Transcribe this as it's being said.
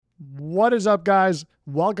What is up, guys?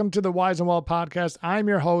 Welcome to the Wise and Well podcast. I'm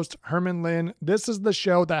your host, Herman Lin. This is the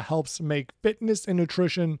show that helps make fitness and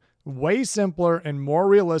nutrition way simpler and more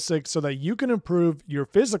realistic so that you can improve your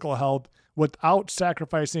physical health without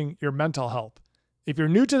sacrificing your mental health. If you're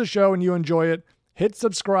new to the show and you enjoy it, hit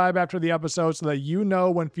subscribe after the episode so that you know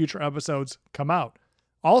when future episodes come out.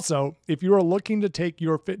 Also, if you are looking to take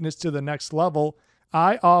your fitness to the next level,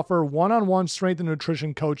 I offer one-on-one strength and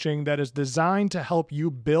nutrition coaching that is designed to help you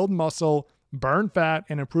build muscle, burn fat,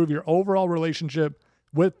 and improve your overall relationship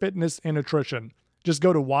with fitness and nutrition. Just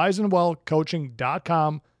go to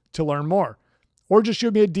wiseandwellcoaching.com to learn more. Or just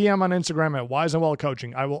shoot me a DM on Instagram at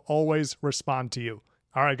wiseandwellcoaching. I will always respond to you.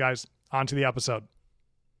 All right, guys, on to the episode.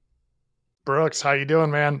 Brooks, how you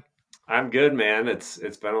doing, man? I'm good, man. It's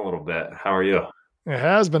been a little bit. How are you? It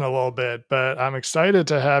has been a little bit, but I'm excited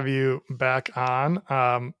to have you back on.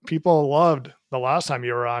 People loved the last time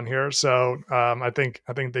you were on here, so I think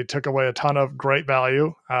they took away a ton of great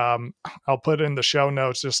value. I'll put in the show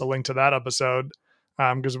notes just a link to that episode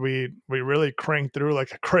because we really cranked through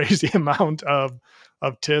like a crazy amount of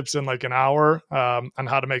tips in like an hour on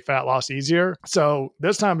how to make fat loss easier. So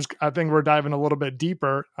this time, I think we're diving a little bit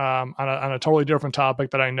deeper on a totally different topic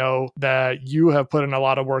that I know that you have put in a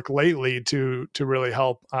lot of work lately to really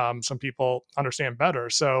help some people understand better.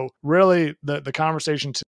 So really the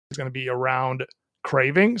conversation is going to be around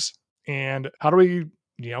cravings and how do we,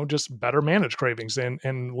 just better manage cravings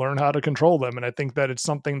and learn how to control them. And I think that it's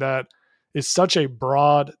something that is such a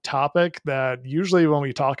broad topic that usually when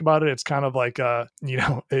we talk about it, it's kind of like, it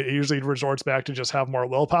usually resorts back to just have more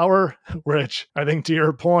willpower, which I think to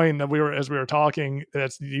your point that as we were talking,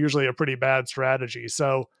 that's usually a pretty bad strategy.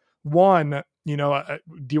 So one, do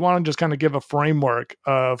you want to just kind of give a framework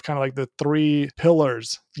of kind of like the three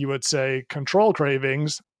pillars you would say control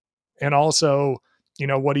cravings, and also,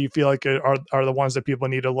 what do you feel like are the ones that people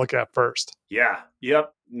need to look at first? Yeah.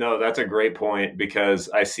 Yep. No, that's a great point because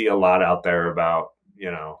I see a lot out there about,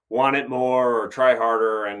 want it more or try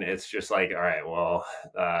harder. And it's just like, all right, well,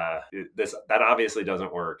 that obviously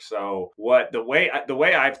doesn't work. So the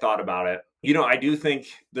way I've thought about it, I do think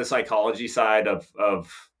the psychology side of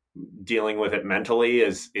dealing with it mentally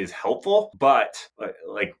is helpful. But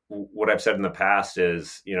like what I've said in the past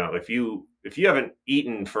is, if you haven't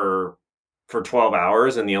eaten for 12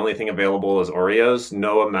 hours and the only thing available is Oreos,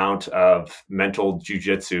 no amount of mental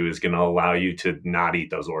jujitsu is going to allow you to not eat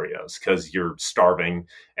those Oreos because you're starving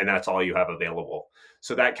and that's all you have available.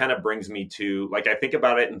 So that kind of brings me to, like, I think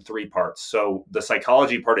about it in three parts. So the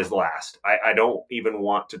psychology part is last. I don't even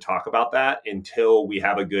want to talk about that until we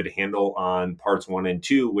have a good handle on parts 1 and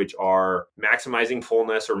 2, which are maximizing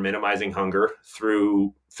fullness or minimizing hunger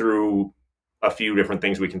through a few different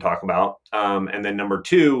things we can talk about. And then number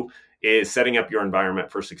 2 is setting up your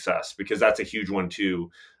environment for success, because that's a huge one too.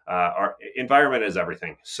 Our environment is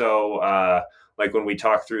everything. So like when we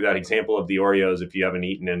talk through that example of the Oreos, if you haven't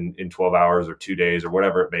eaten in 12 hours or 2 days or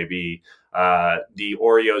whatever it may be, the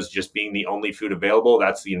Oreos just being the only food available,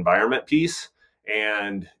 that's the environment piece.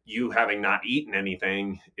 And you having not eaten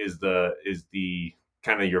anything is the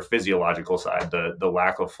kind of your physiological side, the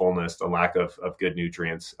lack of fullness, the lack of good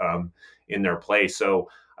nutrients in their place. So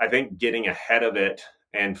I think getting ahead of it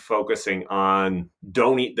and focusing on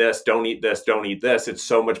don't eat this, don't eat this, don't eat this. It's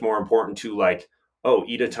so much more important to like,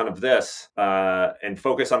 eat a ton of this and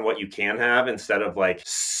focus on what you can have instead of like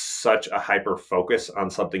such a hyper focus on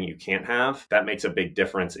something you can't have. That makes a big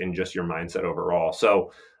difference in just your mindset overall.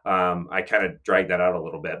 So I kind of drag that out a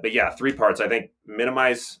little bit. But yeah, 3 parts. I think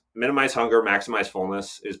minimize hunger, maximize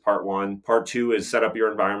fullness is part 1. Part 2 is set up your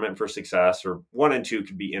environment for success, or 1 and 2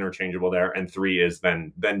 could be interchangeable there. And 3 is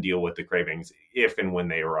then deal with the cravings if and when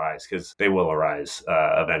they arise, because they will arise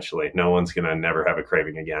eventually. No one's going to never have a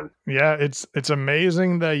craving again. Yeah, it's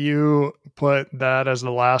amazing that you put that as the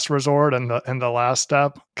last resort and the last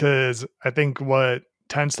step, because I think what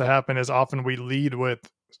tends to happen is often we lead with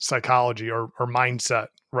psychology or mindset,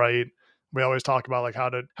 right? We always talk about like how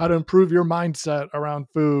to improve your mindset around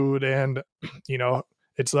food, and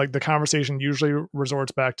it's like the conversation usually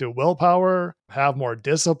resorts back to willpower, have more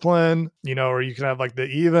discipline, or you can have like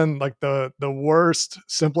the worst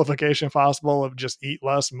simplification possible of just eat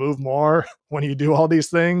less, move more when you do all these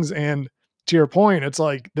things. And to your point, it's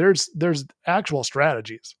like there's actual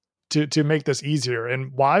strategies to make this easier.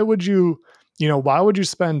 And why would you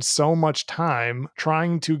spend so much time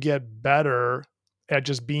trying to get better at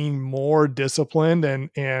just being more disciplined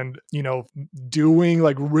and doing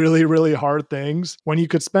like really, really hard things when you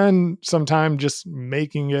could spend some time just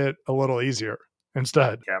making it a little easier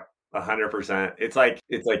instead? Yeah.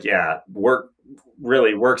 100%. Yeah,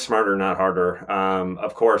 work smarter, not harder.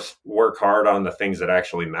 Of course, work hard on the things that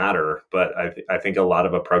actually matter. But I think a lot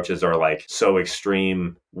of approaches are like so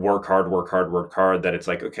extreme, work hard, work hard, work hard, that it's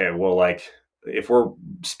like, okay, well, like if we're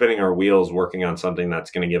spinning our wheels working on something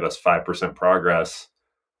that's going to give us 5% progress,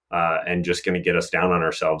 and just going to get us down on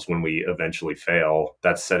ourselves when we eventually fail,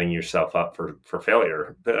 that's setting yourself up for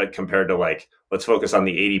failure. Compared to like, let's focus on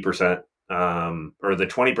the 80%, or the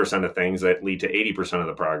 20% of things that lead to 80% of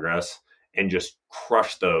the progress, and just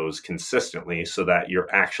crush those consistently so that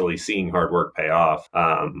you're actually seeing hard work pay off,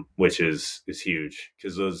 which is huge.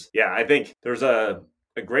 Because I think there's a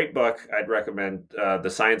great book I'd recommend, The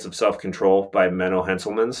Science of Self-Control by Menno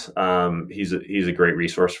Henselmans. He's a great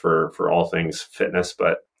resource for all things fitness,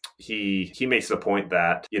 but he makes the point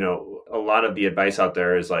that, a lot of the advice out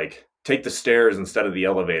there is like, take the stairs instead of the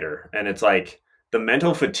elevator. And it's like, the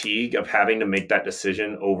mental fatigue of having to make that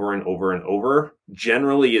decision over and over and over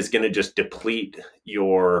generally is going to just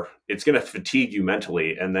it's going to fatigue you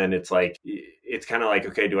mentally. And then it's kind of like,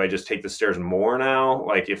 okay, do I just take the stairs more now?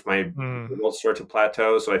 Like if my Mm. will start to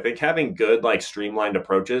plateau. So I think having good, like streamlined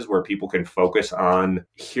approaches where people can focus on,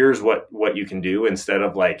 here's what you can do, instead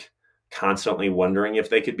of like constantly wondering if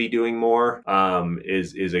they could be doing more,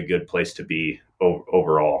 is a good place to be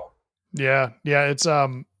overall. Yeah, yeah, it's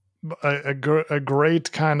a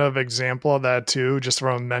great kind of example of that too, just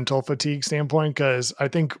from a mental fatigue standpoint. Because I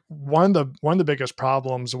think one of the biggest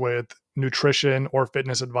problems with nutrition or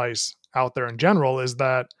fitness advice out there in general is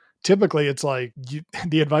that typically it's like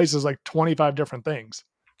the advice is like 25 different things,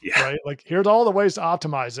 Yeah. right? Like here's all the ways to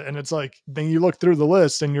optimize it, and it's like then you look through the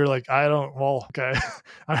list and you're like, I don't, well, okay,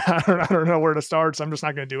 I don't know where to start, so I'm just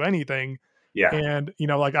not going to do anything. Yeah. And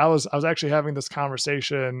like I was actually having this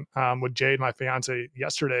conversation with Jade, my fiance,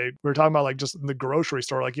 yesterday. We were talking about like just the grocery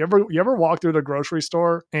store. Like you ever walk through the grocery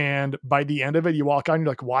store and by the end of it you walk out and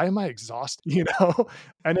you're like, why am I exhausted?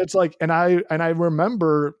 And it's like, and I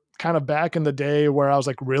remember kind of back in the day where I was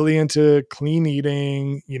like really into clean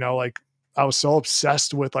eating, like I was so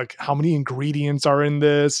obsessed with like how many ingredients are in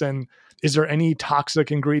this, and is there any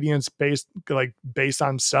toxic ingredients based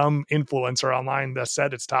on some influencer online that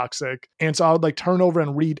said it's toxic. And so I would like turn over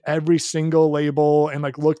and read every single label and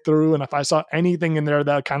like look through, and if I saw anything in there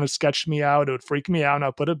that kind of sketched me out, it would freak me out and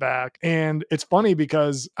I'll put it back. And it's funny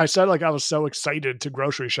because I said like I was so excited to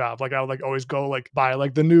grocery shop, like I would like always go like buy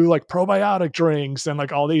like the new like probiotic drinks and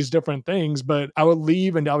like all these different things, but I would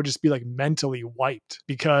leave and I would just be like mentally wiped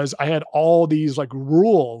because I had all these like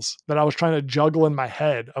rules that I was trying to juggle in my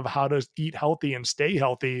head of how to eat healthy and stay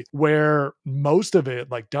healthy, where most of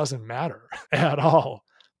it like doesn't matter at all.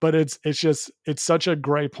 But it's such a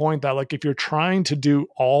great point that like if you're trying to do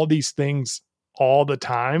all these things all the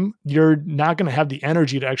time, you're not going to have the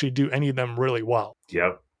energy to actually do any of them really well.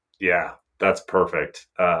 Yep. Yeah. That's perfect.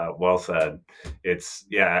 Well said.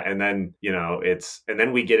 And then, and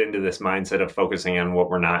then we get into this mindset of focusing on what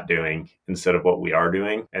we're not doing instead of what we are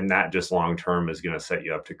doing. And that just long term is going to set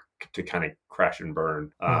you up to kind of crash and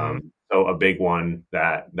burn. Mm-hmm. So a big one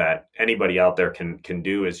that anybody out there can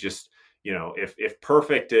do is just, if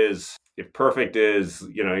perfect is, you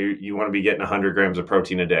want to be getting 100 grams of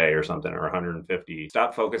protein a day or something, or 150,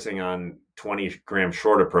 stop focusing on 20 grams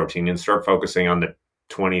short of protein and start focusing on the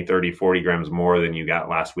 20, 30, 40 grams more than you got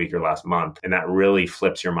last week or last month. And that really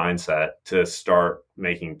flips your mindset to start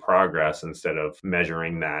making progress instead of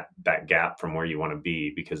measuring that gap from where you want to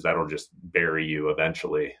be, because that'll just bury you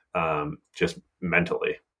eventually, just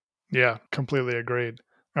mentally. Yeah, completely agreed.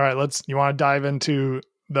 All right, you want to dive into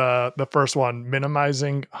the first one,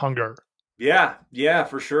 minimizing hunger. Yeah,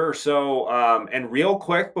 for sure. So, and real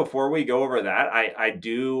quick before we go over that, I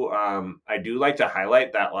do like to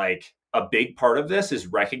highlight that like a big part of this is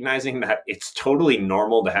recognizing that it's totally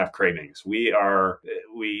normal to have cravings. We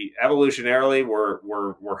evolutionarily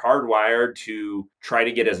we're hardwired to try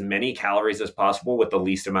to get as many calories as possible with the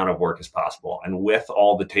least amount of work as possible, and with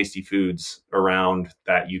all the tasty foods around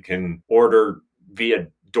that you can order via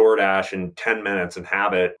DoorDash in 10 minutes and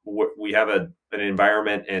have it, we have an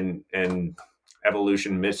environment and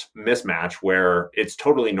evolution mismatch where it's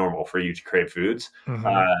totally normal for you to crave foods.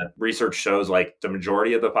 Mm-hmm. Research shows like the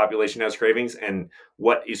majority of the population has cravings. And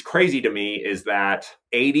what is crazy to me is that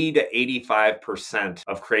 80 to 85%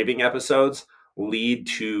 of craving episodes lead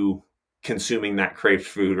to consuming that craved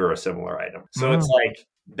food or a similar item. So it's Mm-hmm. like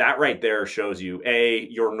that right there shows you,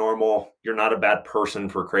 you're normal. You're not a bad person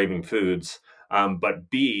for craving foods. But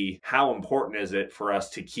B, how important is it for us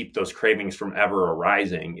to keep those cravings from ever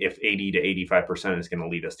arising if 80 to 85% is going to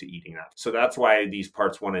lead us to eating that? So that's why these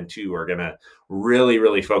parts 1 and 2 are going to really,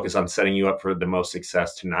 really focus on setting you up for the most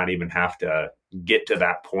success to not even have to get to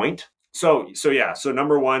that point. So yeah. So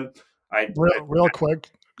number one, Real quick,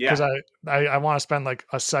 yeah, because I want to spend like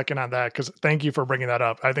a second on that, because thank you for bringing that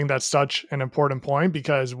up. I think that's such an important point,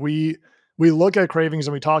 because we look at cravings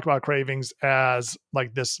and we talk about cravings as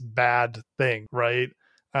like this bad thing, right?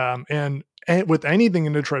 And with anything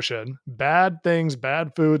in nutrition, bad things,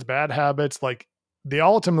 bad foods, bad habits, like they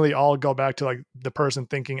ultimately all go back to like the person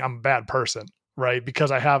thinking I'm a bad person, right?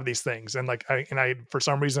 Because I have these things, and like I for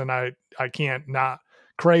some reason I can't not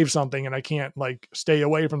crave something, and I can't like stay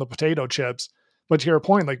away from the potato chips. But to your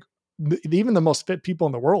point, like even the most fit people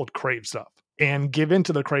in the world crave stuff and give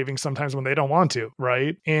into the craving sometimes when they don't want to,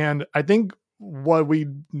 right? And I think what we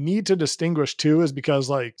need to distinguish too is because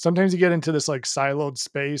like sometimes you get into this like siloed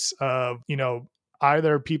space of,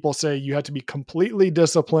 either people say you have to be completely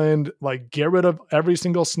disciplined, like get rid of every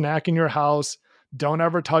single snack in your house, don't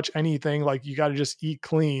ever touch anything, like you got to just eat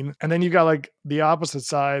clean. And then you got like the opposite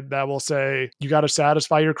side that will say you got to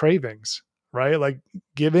satisfy your cravings, right? Like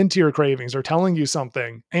give into your cravings or telling you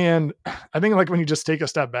something. And I think like when you just take a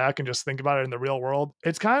step back and just think about it in the real world,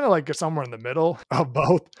 it's kind of like somewhere in the middle of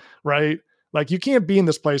both, right? Like you can't be in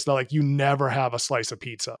this place that like you never have a slice of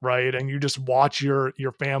pizza, right? And you just watch your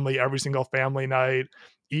family every single family night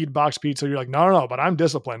eat box pizza. You're like, no, but I'm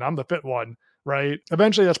disciplined. I'm the fit one, right?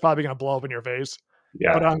 Eventually that's probably going to blow up in your face.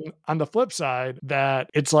 But yeah, on the flip side, that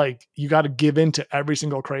it's like you got to give in to every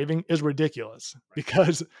single craving is ridiculous,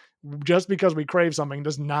 because just because we crave something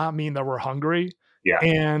does not mean that we're hungry. yeah,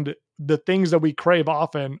 And the things that we crave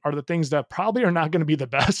often are the things that probably are not going to be the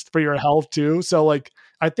best for your health too. So like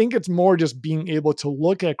I think it's more just being able to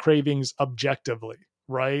look at cravings objectively,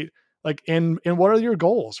 right? Like and what are your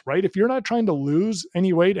goals, right? If you're not trying to lose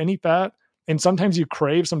any weight, any fat, and sometimes you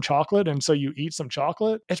crave some chocolate and so you eat some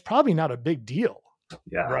chocolate, it's probably not a big deal,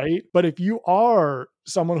 yeah, right? But if you are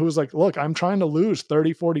someone who's like, look, I'm trying to lose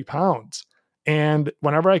 30, 40 pounds. And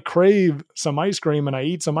whenever I crave some ice cream and I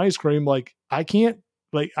eat some ice cream, like I can't,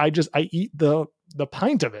 like I eat the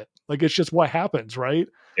pint of it. Like it's just what happens, right?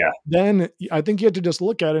 yeah. Then I think you have to just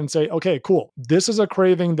look at it and say, okay, cool. This is a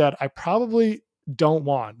craving that I probably don't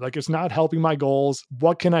want. Like it's not helping my goals.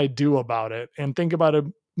 What can I do about it? And think about it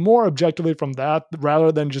more objectively from that,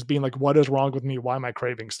 rather than just being like, what is wrong with me? Why am I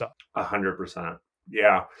craving stuff? 100%.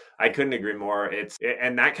 Yeah, I couldn't agree more.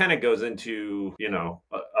 And that kind of goes into,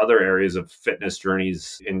 other areas of fitness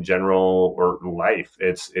journeys in general or life.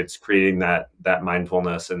 It's creating that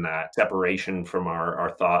mindfulness and that separation from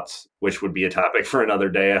our thoughts, which would be a topic for another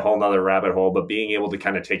day, a whole nother rabbit hole, but being able to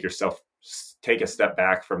kind of take a step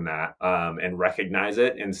back from that, and recognize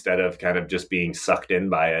it instead of kind of just being sucked in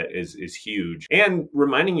by it is huge. And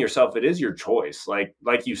reminding yourself it is your choice. Like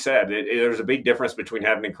you said, there's a big difference between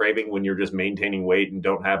having a craving when you're just maintaining weight and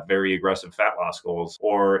don't have very aggressive fat loss goals,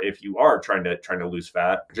 or if you are trying to lose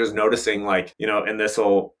fat. Just noticing, like, and this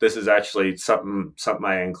is actually something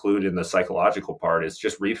I include in the psychological part, is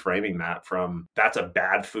just reframing that from that's a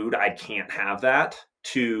bad food, I can't have that,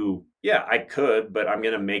 to yeah, I could, but I'm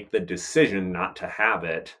going to make the decision not to have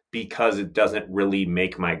it because it doesn't really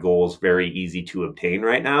make my goals very easy to obtain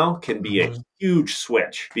right now, can be a Mhm. huge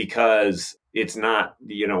switch, because it's not,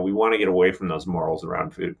 we want to get away from those morals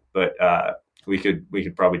around food. But we could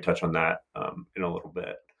probably touch on that in a little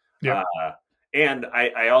bit. Yep. Uh, and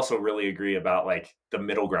I also really agree about like the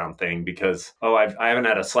middle ground thing, because I haven't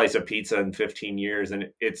had a slice of pizza in 15 years, and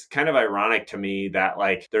it's kind of ironic to me that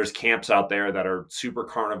like there's camps out there that are super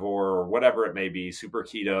carnivore or whatever it may be, super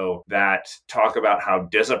keto, that talk about how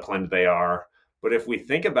disciplined they are. But if we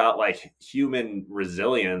think about like human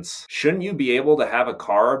resilience, shouldn't you be able to have a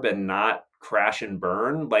carb and not crash and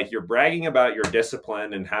burn? Like, you're bragging about your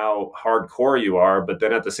discipline and how hardcore you are, but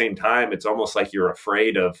then at the same time, it's almost like you're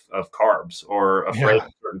afraid of carbs or afraid Yeah.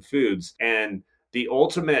 of certain foods. And the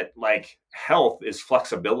ultimate like health is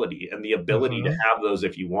flexibility and the ability to Mhm. have those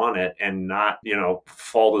if you want it, and not,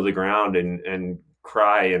 fall to the ground and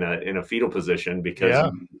cry in a fetal position because Yeah.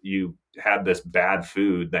 you had this bad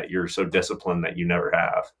food that you're so disciplined that you never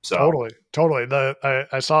have. So Totally, totally.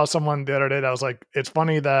 I saw someone the other day that was like, it's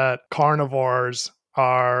funny that carnivores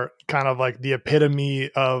are kind of like the epitome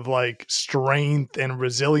of like strength and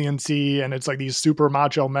resiliency, and it's like these super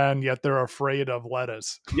macho men, yet they're afraid of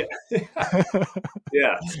lettuce. yeah,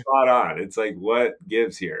 yeah, spot on. It's like, what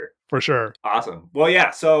gives here? For sure. Awesome. Well,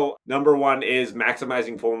 yeah. So number one is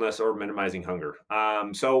maximizing fullness or minimizing hunger.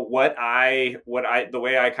 So the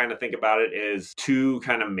way I kind of think about it is two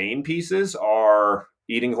kind of main pieces are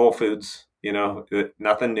eating whole foods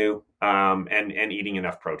nothing new. And eating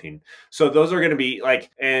enough protein. So those are going to be like,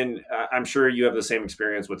 and I'm sure you have the same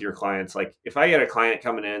experience with your clients. Like if I get a client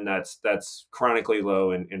coming in that's chronically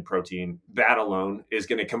low in protein, that alone is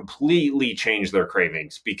going to completely change their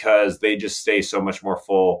cravings because they just stay so much more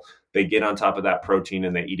full. They get on top of that protein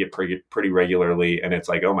and they eat it pretty regularly. And it's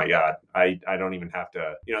like, oh my God, I don't even have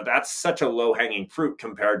to, that's such a low hanging fruit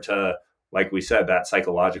compared to, like we said, that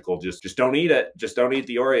psychological, just don't eat it. Just don't eat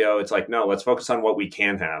the Oreo. It's like, no, let's focus on what we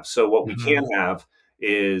can have. So what we Hmm. can have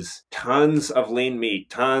is tons of lean meat,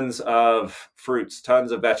 tons of fruits,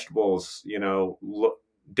 tons of vegetables,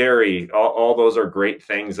 dairy, all those are great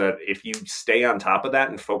things that if you stay on top of that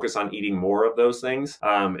and focus on eating more of those things,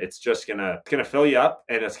 it's just gonna fill you up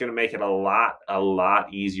and it's gonna make it a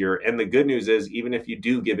lot easier. And the good news is, even if you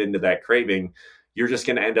do give into that craving, you're just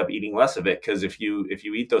going to end up eating less of it because if you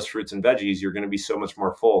eat those fruits and veggies, you're going to be so much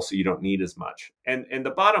more full, so you don't need as much. And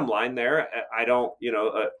the bottom line there, I don't,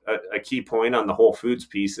 a key point on the whole foods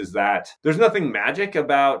piece is that there's nothing magic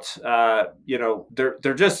about,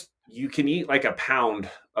 they're just, you can eat like a pound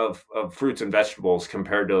of fruits and vegetables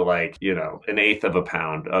compared to like, an eighth of a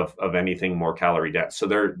pound of anything more calorie dense. So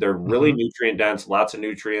they're really Hmm. nutrient dense, lots of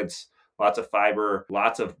nutrients, lots of fiber,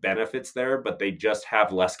 lots of benefits there, but they just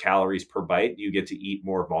have less calories per bite. You get to eat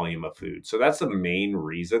more volume of food. So that's the main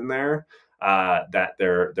reason there, that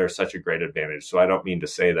they're such a great advantage. So I don't mean to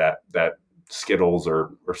say that Skittles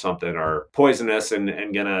or something are poisonous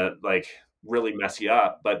and gonna like really mess you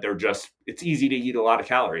up, but it's easy to eat a lot of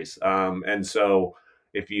calories. And so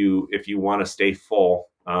if you want to stay full,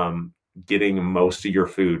 getting most of your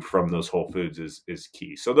food from those whole foods is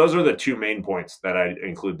key. So those are the two main points that I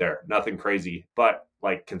include there. Nothing crazy, but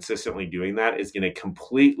like consistently doing that is going to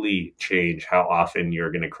completely change how often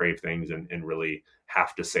you're going to crave things and really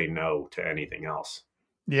have to say no to anything else.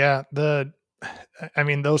 Yeah, I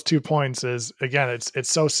mean, those 2 points is again,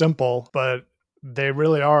 it's so simple, but they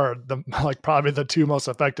really are the like probably the 2 most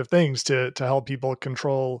effective things to help people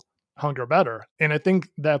control hunger better. And I think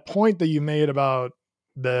that point that you made about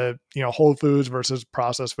the, whole foods versus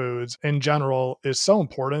processed foods in general is so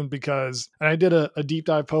important because and I did a deep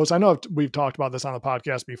dive post. I know we've talked about this on the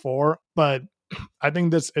podcast before, but I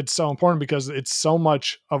think this it's so important because it's so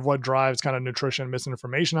much of what drives kind of nutrition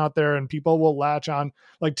misinformation out there, and people will latch on.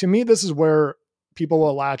 Like to me, this is where people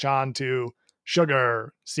will latch on to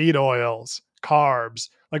sugar, seed oils, carbs,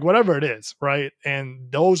 like whatever it is, right?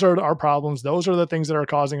 And those are our problems. Those are the things that are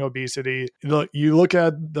causing obesity. Look, you look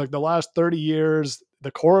at the last 30 years,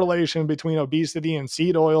 the correlation between obesity and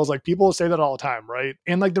seed oils, like people say that all the time, right?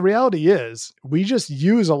 And like the reality is, we just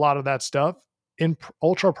use a lot of that stuff in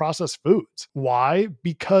ultra processed foods. Why?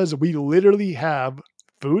 Because we literally have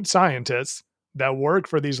food scientists that work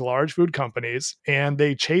for these large food companies and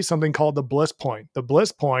they chase something called the bliss point. The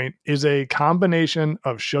bliss point is a combination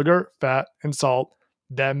of sugar, fat, and salt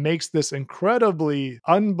that makes this incredibly,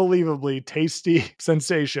 unbelievably tasty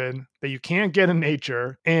sensation that you can't get in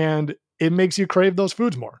nature. And it makes you crave those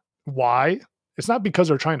foods more. Why? It's not because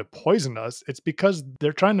they're trying to poison us, it's because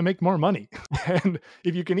they're trying to make more money. And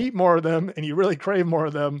if you can eat more of them and you really crave more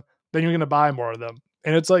of them, then you're going to buy more of them.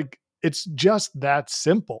 And it's like, it's just that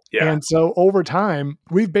simple. Yeah. And so over time,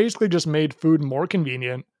 we've basically just made food more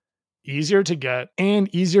convenient, easier to get, and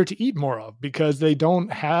easier to eat more of because they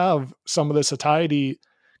don't have some of the satiety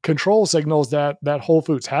control signals that Whole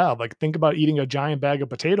Foods have. Like think about eating a giant bag of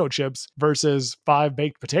potato chips versus 5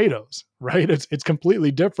 baked potatoes, right? It's completely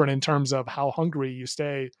different in terms of how hungry you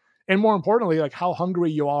stay and more importantly, like how hungry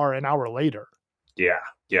you are an hour later. Yeah,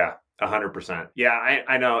 yeah, 100%. Yeah,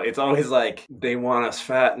 I know. It's always like they want us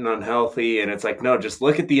fat and unhealthy. And it's like, no, just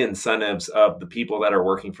look at the incentives of the people that are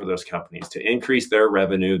working for those companies to increase their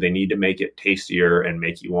revenue. They need to make it tastier and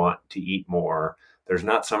make you want to eat more. There's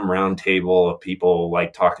not some round table of people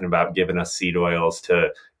like talking about giving us seed oils to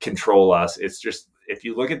control us. It's just, if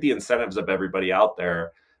you look at the incentives of everybody out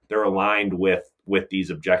there, they're aligned with these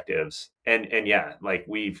objectives. And yeah, like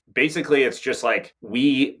we've basically, it's just like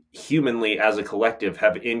we humanly as a collective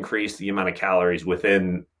have increased the amount of calories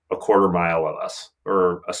within a quarter mile of us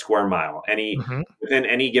or a square mile, any Mhm. within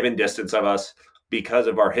any given distance of us. Because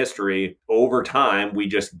of our history, over time we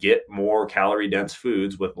just get more calorie dense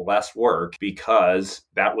foods with less work because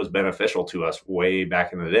that was beneficial to us way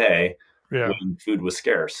back in the day Yeah. when food was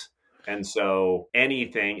scarce. And so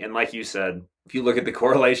anything, and like you said, if you look at the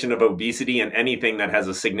correlation of obesity and anything that has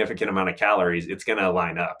a significant amount of calories, it's going to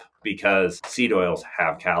line up because seed oils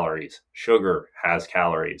have calories, sugar has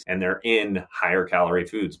calories, and they're in higher calorie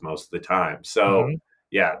foods most of the time. So, Mhm.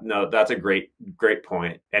 yeah, no, that's a great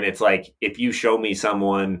point. And it's like if you show me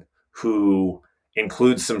someone who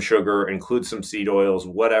includes some sugar, includes some seed oils,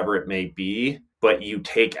 whatever it may be, but you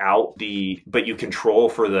take out but you control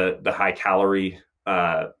for the high calorie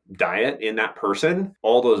diet in that person,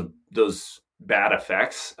 all those bad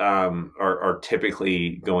effects are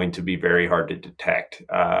typically going to be very hard to detect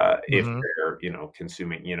if Hmm. they're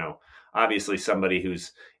consuming obviously somebody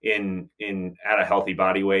who's in at a healthy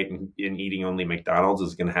body weight and in eating only McDonald's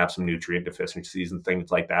is going to have some nutrient deficiencies and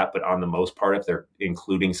things like that. But on the most part, if they're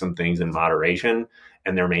including some things in moderation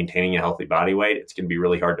and they're maintaining a healthy body weight, it's going to be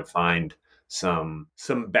really hard to find some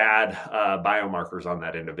bad biomarkers on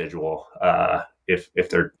that individual if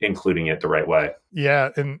they're including it the right way. Yeah,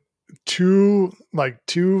 and two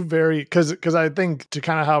very because I think to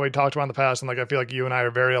kind of how we talked about in the past, and like I feel like you and I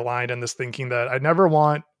are very aligned in this thinking that I never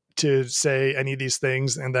want to say any of these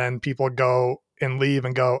things and then people go and leave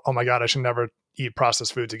and go, oh my god, I should never eat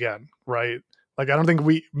processed foods again, right? Like I don't think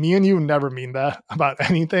me and you never mean that about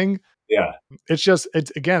anything. Yeah. It's just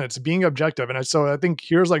it's again it's being objective, and so I think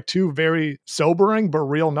here's like two very sobering but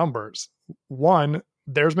real numbers. One,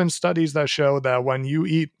 there's been studies that show that when you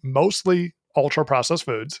eat mostly ultra processed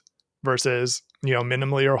foods versus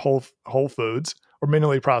minimally or whole foods or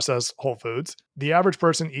minimally processed whole foods, the average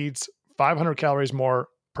person eats 500 calories more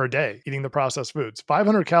per day eating the processed foods.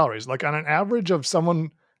 500 calories, like on an average of someone,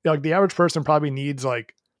 like the average person probably needs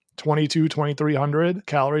like 2,300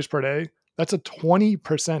 calories per day. That's a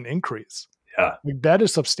 20% increase. Yeah. Like that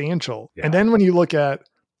is substantial. And Yeah. then when you look at,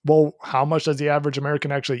 well, how much does the average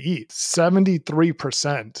American actually eat?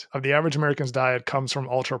 73% of the average American's diet comes from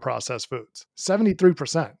ultra processed foods.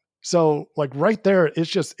 73%. So like right there,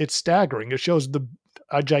 it's staggering. It shows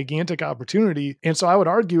a gigantic opportunity. And so I would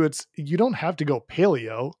argue you don't have to go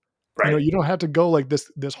paleo. Right. You don't have to go like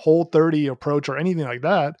this whole 30 approach or anything like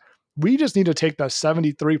that. We just need to take that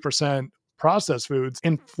 73% processed foods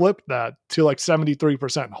and flip that to like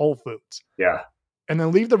 73% whole foods. Yeah. And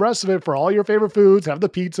then leave the rest of it for all your favorite foods, have the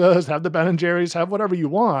pizzas, have the Ben and Jerry's, have whatever you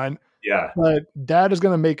want. Yeah. But that is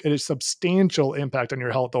going to make a substantial impact on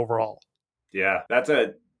your health overall. Yeah,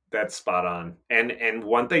 that's spot on. And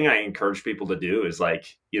one thing I encourage people to do is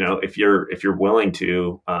like, if you're willing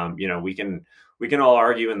to, we can all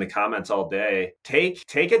argue in the comments all day. Take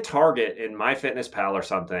a target in MyFitnessPal or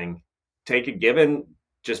something. Take a given,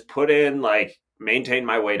 just put in like maintain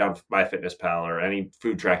my weight on MyFitnessPal or any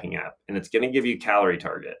food tracking app, and it's going to give you calorie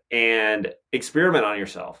target and experiment on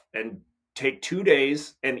yourself and take 2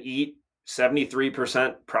 days and eat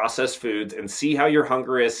 73% processed foods and see how your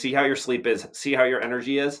hunger is, see how your sleep is, see how your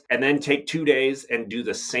energy is, and then take 2 days and do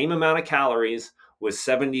the same amount of calories with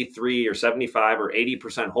 73 or 75 or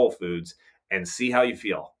 80% whole foods and see how you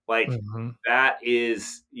feel. Like Mhm. that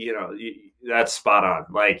is, that's spot on.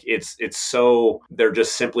 Like it's so they're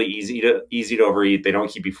just simply easy to overeat. They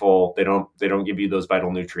don't keep you full. They don't give you those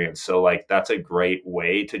vital nutrients. So like that's a great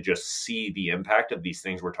way to just see the impact of these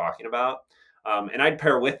things we're talking about. And I'd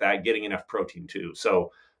pair with that getting enough protein too.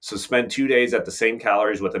 So spend 2 days at the same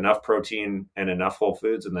calories with enough protein and enough whole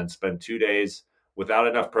foods, and then spend 2 days without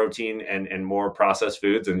enough protein and more processed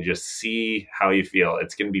foods, and just see how you feel.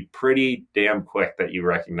 It's going to be pretty damn quick that you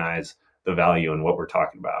recognize the value in what we're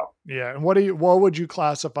talking about. Yeah. And what would you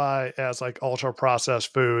classify as like ultra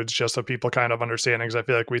processed foods, just so people kind of understand? Because I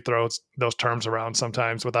feel like we throw those terms around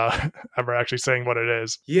sometimes without ever actually saying what it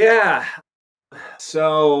is. Yeah.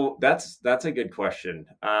 So that's a good question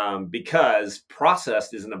because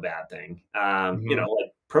processed isn't a bad thing. Mhm.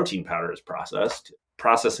 Like protein powder is processed.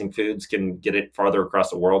 Processing foods can get it farther across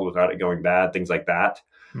the world without it going bad. Things like that.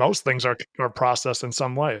 Most things are processed in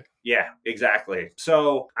some way. Yeah, exactly.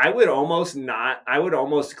 So I would almost not. I would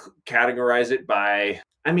almost categorize it by.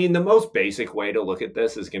 I mean, the most basic way to look at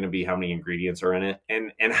this is going to be how many ingredients are in it,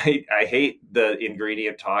 and I hate the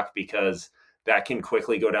ingredient talk because that can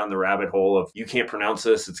quickly go down the rabbit hole of you can't pronounce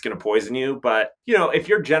this, it's going to poison you. But if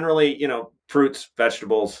you're generally fruits,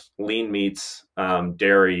 vegetables, lean meats,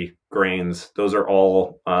 dairy, grains, those are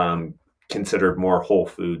all considered more whole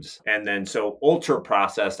foods. And then so ultra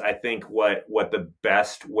processed, I think what the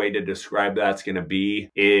best way to describe that's going to be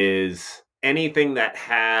is anything that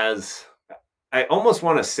has, I almost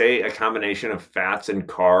want to say, a combination of fats and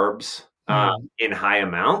carbs Mm. in high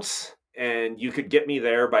amounts. And you could get me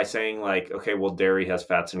there by saying like, okay, well, dairy has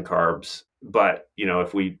fats and carbs, but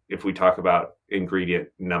if we talk about ingredient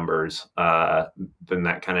numbers, then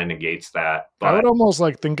that kind of negates that. I But would almost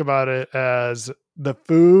like think about it as the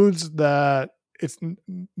foods that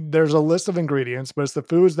there's a list of ingredients, but it's the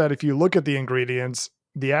foods that if you look at the ingredients,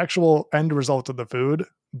 the actual end result of the food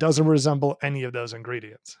doesn't resemble any of those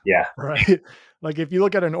ingredients. yeah, Right? Like if you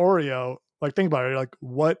look at an Oreo, like think about it, like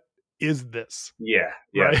what is this? Yeah.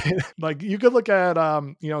 Right. Yes. Like you could look at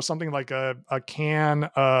something like a can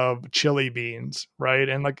of chili beans, right?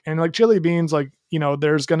 And like chili beans, like,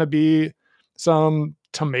 there's gonna be some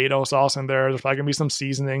tomato sauce in there. There's probably gonna be some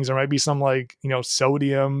seasonings. There might be some like,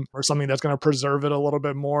 sodium or something that's gonna preserve it a little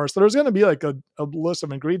bit more. So there's gonna be like a list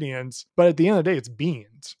of ingredients, but at the end of the day, it's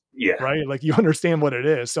beans. Yeah. Right. Like you understand what it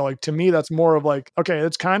is. So like to me, that's more of like, okay,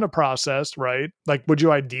 it's kind of processed, right? Like, would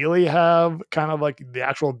you ideally have kind of like the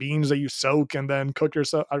actual beans that you soak and then cook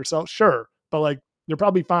yourself? Sure. But like you're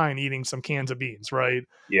probably fine eating some cans of beans, right?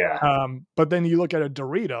 Yeah. But then you look at a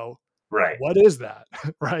Dorito, Right. what is that?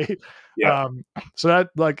 Right. Yep. Um, so that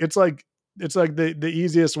it's like the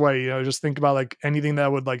easiest way, just think about like anything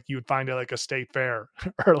that would like you would find at like a state fair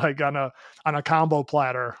or like on a combo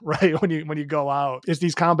platter, right? When you go out. It's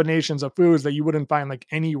these combinations of foods that you wouldn't find like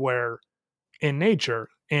anywhere in nature.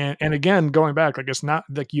 And again, going back, like it's not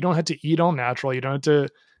like you don't have to eat all natural. You don't have to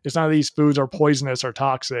it's not that these foods are poisonous or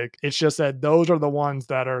toxic. It's just that those are the ones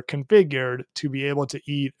that are configured to be able to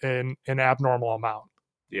eat in an abnormal amount.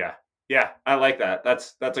 Yeah. Yeah. I like that.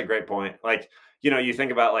 That's a great point. Like, you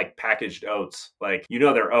think about like packaged oats, like,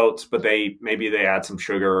 they're oats, but maybe they add some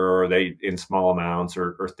sugar or they in small amounts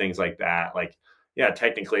or things like that. Like, yeah,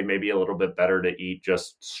 technically maybe a little bit better to eat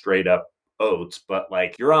just straight up oats, but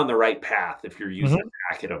like you're on the right path if you're using Mhm.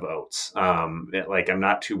 a packet of oats. Like I'm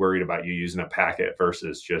not too worried about you using a packet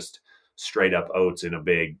versus just straight up oats in a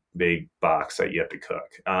big box that you have to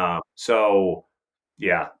cook. So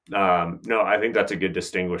yeah. No, I think that's a good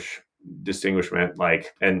distinguishment.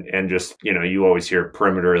 Like, and just, you always hear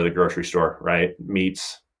perimeter of the grocery store, right?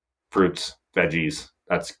 Meats, fruits, veggies.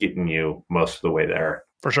 That's getting you most of the way there.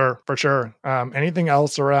 For sure, for sure. Anything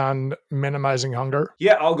else around minimizing hunger?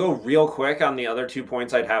 Yeah, I'll go real quick on the other 2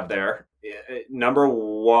 points I'd have there. Number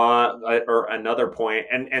one, or another point,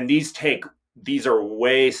 and these are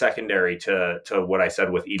way secondary to what I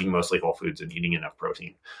said with eating mostly whole foods and eating enough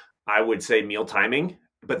protein. I would say meal timing,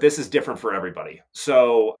 but this is different for everybody.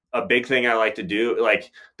 So a big thing I like to do,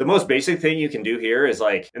 like the most basic thing you can do here is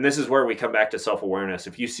like, and this is where we come back to self-awareness.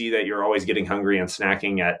 If you see that you're always getting hungry and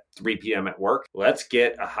snacking at 3 p.m. at work, let's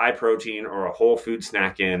get a high protein or a whole food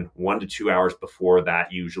snack in 1 to 2 hours before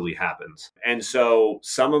that usually happens. And so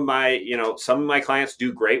some of my clients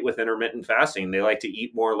do great with intermittent fasting. They like to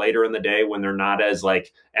eat more later in the day when they're not as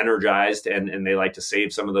like energized and they like to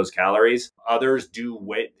save some of those calories. Others do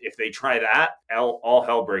wait. If they try that, all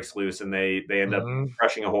hell breaks loose and they end up Mhm.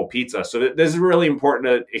 crushing a whole pizza. So this is really important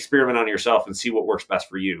to experiment on yourself and see what works best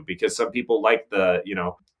for you, because some people like the,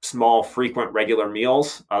 small, frequent, regular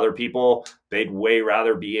meals. Other people, they'd way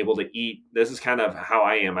rather be able to eat. This is kind of how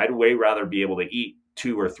I am. I'd way rather be able to eat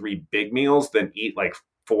 2 or 3 big meals than eat like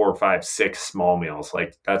 4, 5, 6 small meals.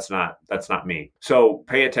 Like that's not me. So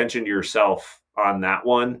pay attention to yourself on that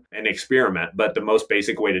one and experiment. But the most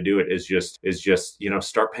basic way to do it is just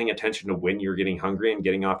start paying attention to when you're getting hungry and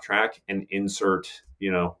getting off track and insert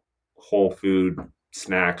whole food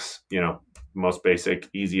snacks, most basic,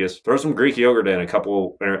 easiest. Throw some Greek yogurt in a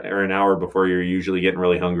couple or an hour before you're usually getting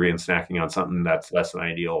really hungry and snacking on something that's less than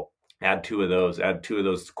ideal. Add two of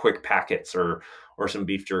those quick packets or some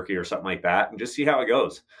beef jerky or something like that, and just see how it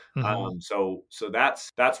goes. Mhm. So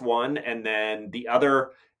that's one, and then the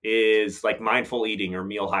other is like mindful eating or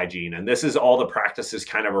meal hygiene, and this is all the practices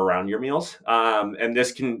kind of around your meals. And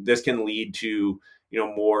this can lead to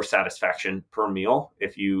more satisfaction per meal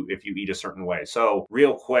if you eat a certain way. So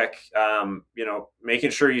real quick,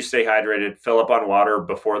 making sure you stay hydrated, fill up on water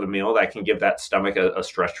before the meal. That can give that stomach a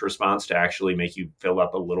stretch response to actually make you fill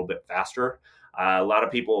up a little bit faster. A lot of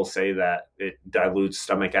people say that it dilutes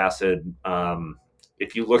stomach acid.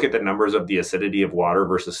 If you look at the numbers of the acidity of water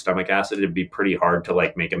versus stomach acid, it'd be pretty hard to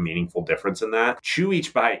like make a meaningful difference in that. Chew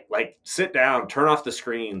each bite, like sit down, turn off the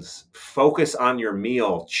screens, focus on your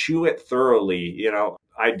meal, chew it thoroughly.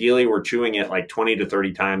 Ideally we're chewing it like 20 to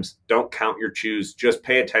 30 times. Don't count your chews, just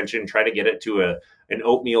pay attention, try to get it to an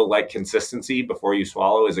oatmeal like consistency before you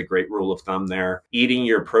swallow is a great rule of thumb there. Eating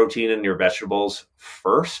your protein and your vegetables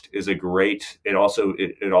first is a great. It also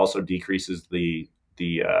decreases the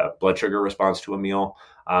blood sugar response to a meal,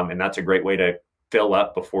 and that's a great way to fill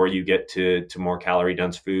up before you get to more calorie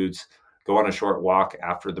dense foods. Go on a short walk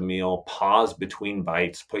after the meal. Pause between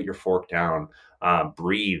bites. Put your fork down.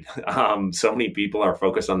 Breathe. So many people are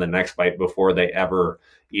focused on the next bite before they ever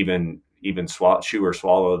even chew or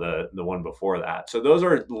swallow the one before that. So those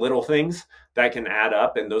are little things that can add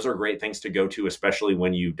up, and those are great things to go to, especially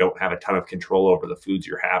when you don't have a ton of control over the foods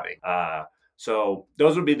you're having. So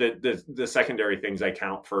those would be the secondary things I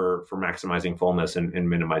count for maximizing fullness and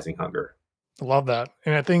minimizing hunger. I love that.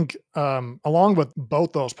 And I think along with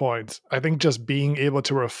both those points, I think just being able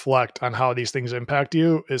to reflect on how these things impact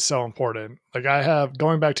you is so important. Like I have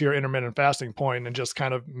going back to your intermittent fasting point and just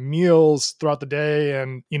kind of meals throughout the day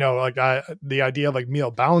and like the idea of like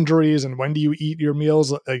meal boundaries and when do you eat your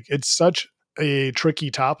meals, like it's such a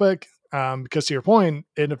tricky topic because to your point,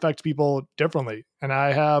 it affects people differently. And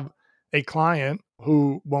I have a client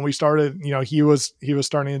who when we started, he was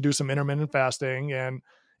starting to do some intermittent fasting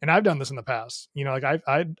and I've done this in the past. Like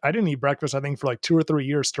I didn't eat breakfast I think for like 2 or 3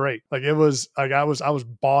 years straight. Like it was like I was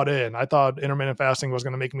bought in. I thought intermittent fasting was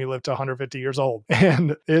going to make me live to 150 years old.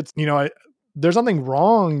 And it's there's nothing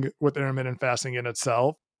wrong with intermittent fasting in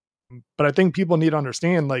itself, but I think people need to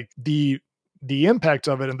understand like the impacts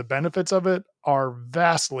of it and the benefits of it are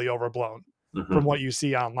vastly overblown Hmm. from what you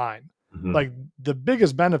see online. Hmm. Like the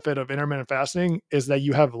biggest benefit of intermittent fasting is that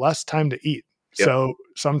you have less time to eat. Yep. So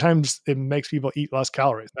sometimes it makes people eat less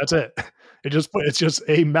calories. That's it. It's just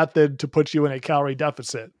a method to put you in a calorie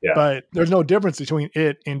deficit. Yeah. But there's no difference between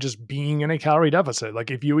it and just being in a calorie deficit. Like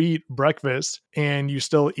if you eat breakfast and you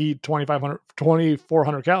still eat 2,500,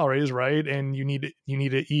 2,400 calories, right? And you need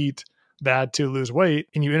to eat that to lose weight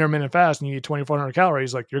and you intermittent fast and you eat 2,400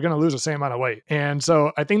 calories, like you're going to lose the same amount of weight. And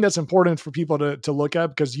so I think that's important for people to look at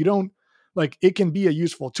because you don't like it can be a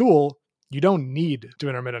useful tool. You don't need to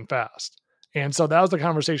intermittent fast. And so that was the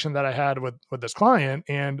conversation that I had with this client.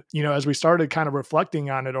 And, as we started kind of reflecting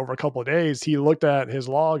on it over a couple of days, he looked at his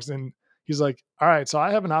logs and he's like, all right, so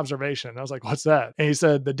I have an observation. I was like, what's that? And he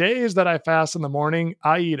said, the days that I fast in the morning,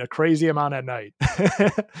 I eat a crazy amount at night.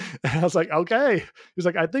 And I was like, okay. He's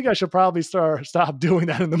like, I think I should probably stop doing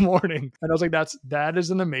that in the morning. And I was like, that is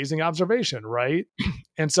an amazing observation, right?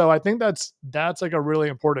 And so I think that's like a really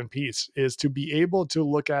important piece is to be able to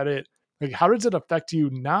look at it like how does it affect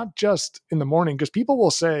you not just in the morning? Because people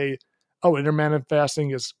will say, oh, intermittent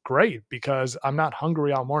fasting is great because I'm not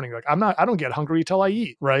hungry all morning. Like I don't get hungry till I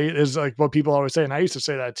eat, right? Is like what people always say. And I used to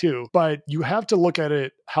say that too. But you have to look at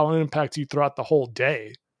it how it impacts you throughout the whole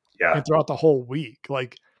day Yeah. and throughout the whole week.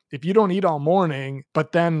 Like if you don't eat all morning,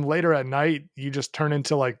 but then later at night you just turn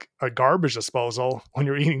into like a garbage disposal when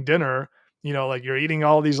you're eating dinner, like you're eating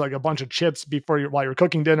all these like a bunch of chips while you're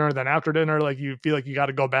cooking dinner, and then after dinner, like you feel like you got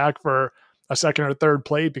to go back for a second or third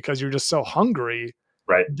plate because you're just so hungry,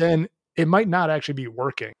 Right. then it might not actually be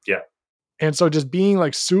working. Yeah. And so just being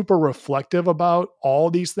like super reflective about all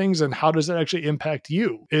these things and how does it actually impact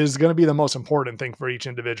you is going to be the most important thing for each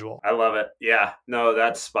individual. I love it. Yeah. No,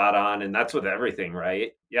 that's spot on. And that's with everything,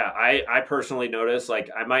 right? Yeah. I personally notice like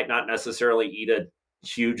I might not necessarily eat a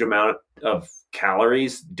huge amount of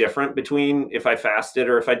calories different between if I fasted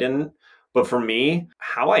or if I didn't. But for me,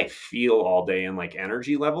 how I feel all day and like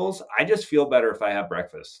energy levels, I just feel better if I have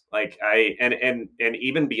breakfast. Like and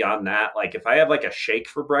even beyond that, like if I have like a shake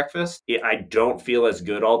for breakfast, I don't feel as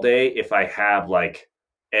good all day if I have like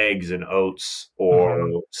eggs and oats or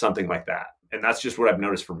Mm-hmm. something like that. And that's just what I've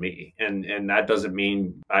noticed for me. And that doesn't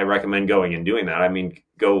mean I recommend going and doing that. I mean,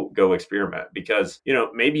 go experiment because,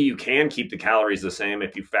 maybe you can keep the calories the same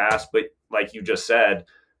if you fast, but like you just said,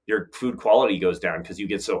 your food quality goes down because you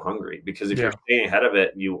get so hungry. Because if you're Yeah. staying ahead of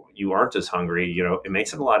it, you aren't as hungry. It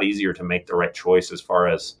makes it a lot easier to make the right choice as far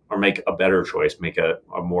as, or make a better choice, make a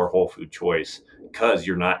more whole food choice, because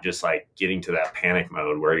you're not just like getting to that panic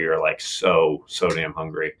mode where you're like so damn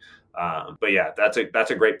hungry. But yeah, that's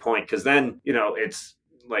a great point because then it's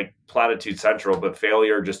like platitude central, but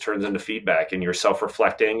failure just turns into feedback and you're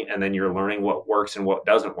self-reflecting and then you're learning what works and what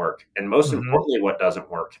doesn't work. And most Mm-hmm. importantly, what doesn't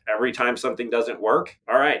work. Every time something doesn't work,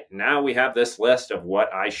 all right, now we have this list of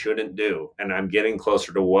what I shouldn't do. And I'm getting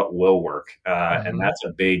closer to what will work. And Mm-hmm. that's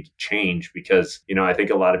a big change because, I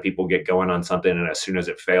think a lot of people get going on something and as soon as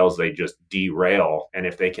it fails, they just derail. And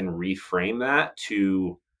if they can reframe that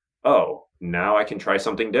to, oh, now I can try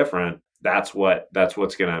something different. That's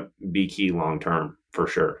what's going to be key long term for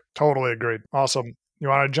sure. Totally agreed. Awesome. You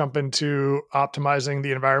want to jump into optimizing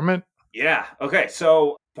the environment? Yeah. Okay.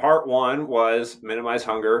 So part one was minimize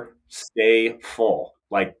hunger, stay full.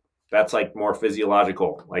 Like that's like more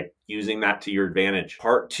physiological, like using that to your advantage.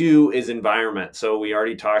 Part two is environment. So we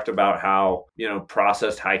already talked about how,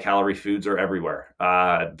 processed high calorie foods are everywhere,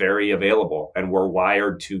 very available, and we're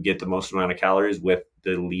wired to get the most amount of calories with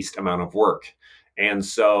the least amount of work. And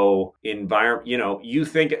so environment, you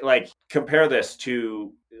think like compare this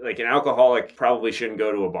to like an alcoholic probably shouldn't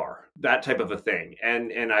go to a bar, that type of a thing.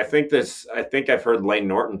 And I think I've heard Lane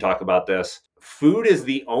Norton talk about this. Food is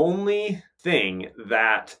the only thing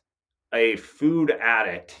that a food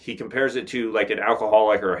addict, he compares it to like an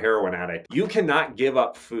alcoholic or a heroin addict. You cannot give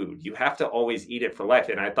up food. You have to always eat it for life.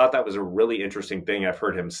 And I thought that was a really interesting thing I've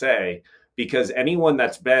heard him say because anyone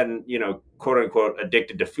that's been, quote unquote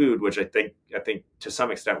addicted to food, which I think to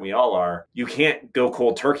some extent we all are, you can't go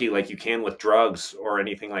cold turkey like you can with drugs or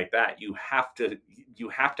anything like that. You have to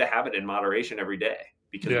have it in moderation every day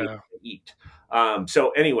because we Yeah. have to eat. So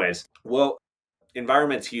anyways, well,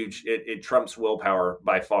 environment's huge. It trumps willpower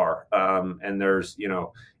by far. And there's,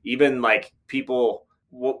 even like people,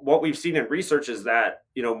 what we've seen in research is that,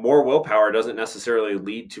 more willpower doesn't necessarily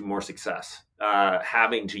lead to more success.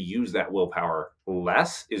 Having to use that willpower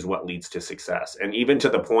less is what leads to success. And even to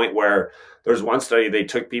the point where there's one study, they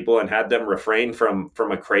took people and had them refrain from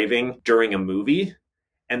a craving during a movie,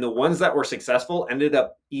 and the ones that were successful ended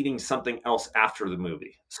up eating something else after the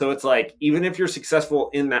movie. So it's like, even if you're successful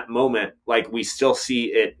in that moment, like we still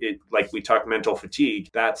see it like we talk mental fatigue.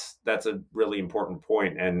 That's a really important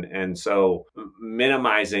point. And so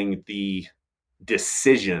minimizing the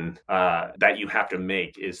decision that you have to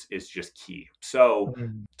make is just key. So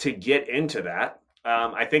Mhm. to get into that,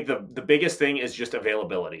 I think the biggest thing is just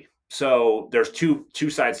availability. So there's two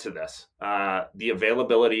sides to this: the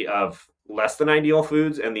availability of less than ideal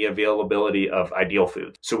foods and the availability of ideal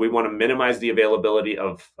foods. So we want to minimize the availability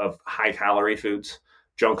of high calorie foods,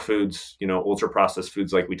 junk foods, ultra processed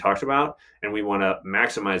foods like we talked about, and we want to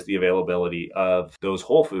maximize the availability of those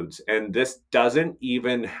whole foods. And this doesn't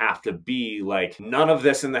even have to be like none of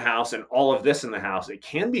this in the house and all of this in the house. It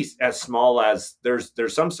can be as small as there's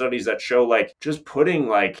some studies that show like just putting,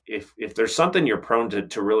 like, if there's something you're prone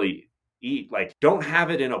to really eat, like don't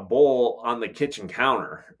have it in a bowl on the kitchen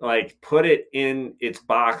counter, like put it in its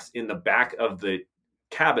box in the back of the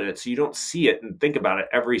cabinet so you don't see it and think about it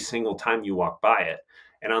every single time you walk by it.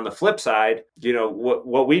 And on the flip side,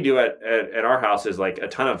 what we do at our house is like a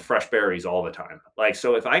ton of fresh berries all the time. Like,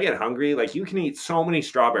 so if I get hungry, like you can eat so many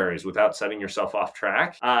strawberries without setting yourself off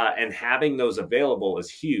track. And having those available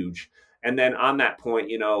is huge. And then on that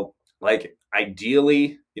point, like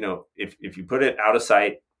ideally, if you put it out of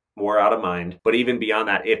sight, more out of mind. But even beyond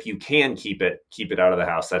that, if you can keep it out of the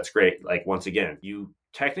house, that's great. Like, once again, you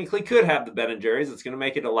technically could have the Ben and Jerry's. It's going to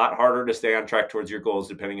make it a lot harder to stay on track towards your goals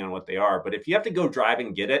depending on what they are. But if you have to go drive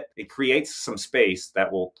and get it, it creates some space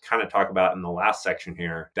that we'll kind of talk about in the last section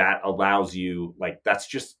here that allows you, like,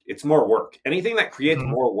 it's more work. Anything that creates Mhm.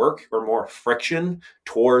 more work or more friction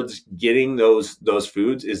towards getting those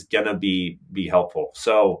foods is going to be helpful.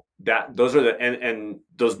 So those are and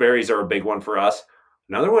those berries are a big one for us.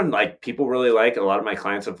 Another one, like, people really like, a lot of my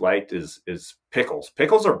clients have liked, is pickles.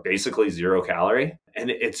 Pickles are basically 0 calorie, and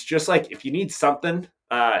it's just like, if you need something,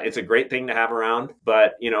 it's a great thing to have around.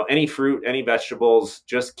 But any fruit, any vegetables,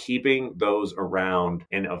 just keeping those around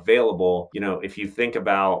and available. If you think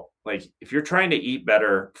about, like, if you're trying to eat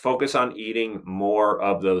better, focus on eating more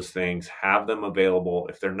of those things. Have them available.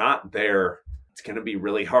 If they're not there, it's going to be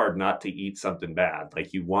really hard not to eat something bad.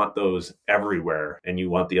 Like, you want those everywhere, and you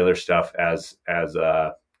want the other stuff as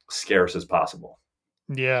scarce as possible.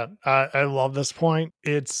 Yeah, I love this point.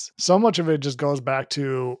 It's so much of it just goes back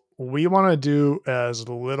to we want to do as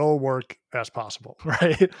little work as possible,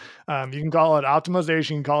 right? You can call it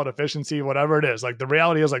optimization, you can call it efficiency, whatever it is. Like, the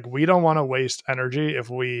reality is, like, we don't want to waste energy if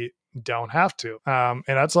we don't have to. And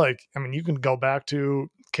that's like, I mean, you can go back to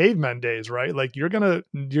cavemen days, right? Like, you're gonna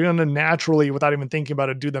naturally, without even thinking about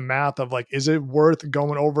it, do the math of like, is it worth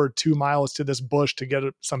going over 2 miles to this bush to get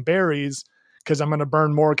some berries? Because I'm going to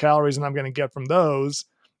burn more calories than I'm going to get from those,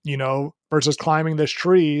 versus climbing this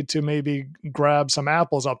tree to maybe grab some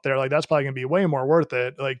apples up there. Like, that's probably going to be way more worth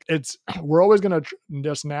it. Like, we're always going to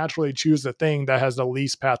just naturally choose the thing that has the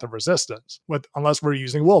least path of resistance, unless we're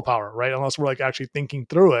using willpower, right? Unless we're like actually thinking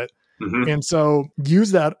through it. Mm-hmm. And so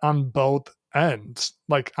use that on both ends.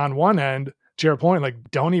 Like, on one end, to your point,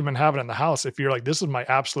 like, don't even have it in the house. If you're like, this is my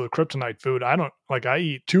absolute kryptonite food, I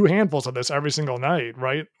eat 2 handfuls of this every single night,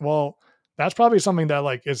 right? Well, that's probably something that,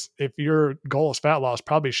 like, is, if your goal is fat loss,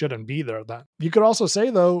 probably shouldn't be there then. You could also say,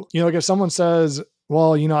 though, like, if someone says,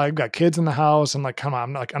 well, I've got kids in the house and, like, come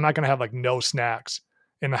on, I'm not going to have like no snacks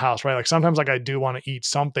in the house, right? Like, sometimes, like, I do want to eat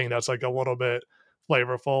something that's like a little bit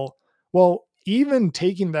flavorful. Well, even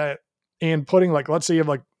taking that and putting, like, let's say you have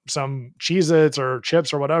like some Cheez-Its or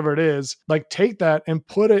chips or whatever it is, like, take that and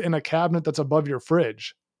put it in a cabinet that's above your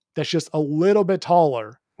fridge that's just a little bit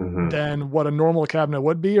taller Mm-hmm. than what a normal cabinet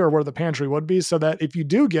would be or where the pantry would be, so that if you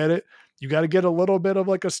do get it, you got to get a little bit of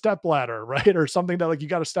like a step ladder, right? Or something that, like, you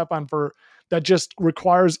got to step on for, that just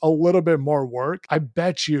requires a little bit more work. I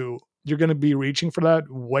bet you're going to be reaching for that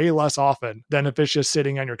way less often than if it's just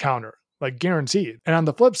sitting on your counter, like, guaranteed. And on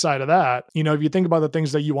the flip side of that, if you think about the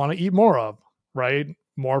things that you want to eat more of, right?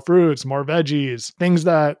 More fruits, more veggies, things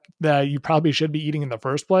that you probably should be eating in the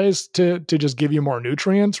first place to just give you more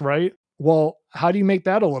nutrients, right? Well, how do you make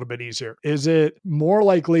that a little bit easier? Is it more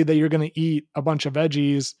likely that you're going to eat a bunch of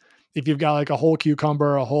veggies if you've got like a whole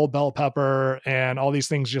cucumber, a whole bell pepper, and all these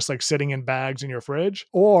things just like sitting in bags in your fridge?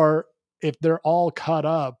 Or if they're all cut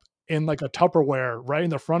up in like a Tupperware right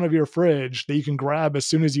in the front of your fridge that you can grab as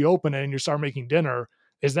soon as you open it and you start making dinner,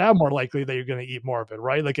 is that more likely that you're going to eat more of it,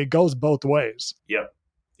 right? Like it goes both ways. Yep.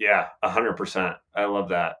 Yeah, 100%. I love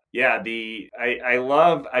that. Yeah, I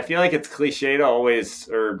love, I feel like it's cliche to always,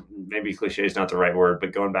 or maybe cliche is not the right word,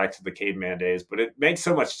 but going back to the caveman days, but it makes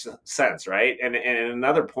so much sense, right? And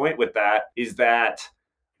another point with that is that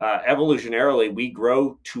evolutionarily, we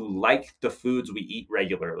grow to like the foods we eat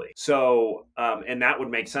regularly. So, and that would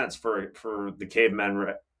make sense for the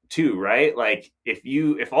cavemen too, right? Like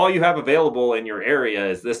if all you have available in your area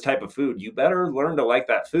is this type of food, you better learn to like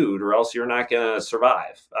that food, or else you're not going to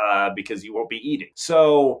survive because you won't be eating.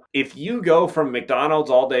 So if you go from McDonald's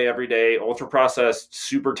all day every day, ultra processed,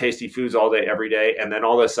 super tasty foods all day every day, and then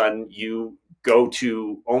all of a sudden you go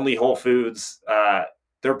to only Whole Foods,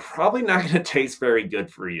 they're probably not going to taste very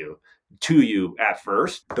good to you at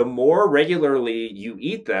first. The more regularly you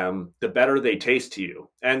eat them, the better they taste to you.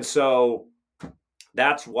 And so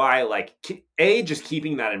that's why, like, just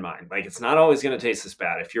keeping that in mind, like it's not always going to taste this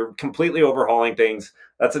bad if you're completely overhauling things.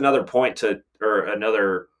 That's another point to, or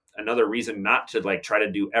another reason not to like try to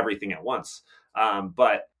do everything at once.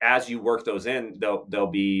 But as you work those in,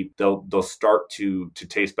 they'll start to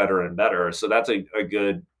taste better and better. So that's a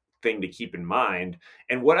good thing to keep in mind.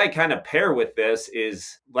 And what I kind of pair with this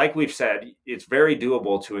is, like we've said, it's very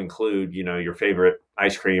doable to include, your favorite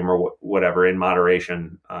ice cream or whatever in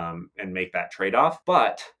moderation, and make that trade off.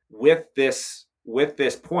 But with this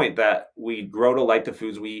point that we grow to like the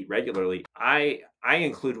foods we eat regularly, I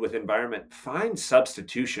include with environment, find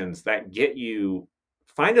substitutions that get you,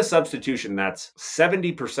 find a substitution that's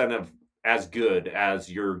 70% of as good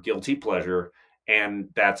as your guilty pleasure, and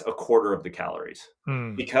that's a quarter of the calories.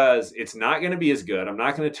 Hmm. Because it's not going to be as good. I'm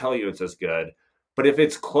not going to tell you it's as good, but if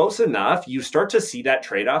it's close enough, you start to see that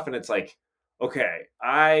trade off, and it's like, okay,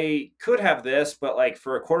 I could have this, but like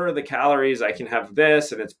for a quarter of the calories, I can have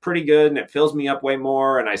this, and it's pretty good, and it fills me up way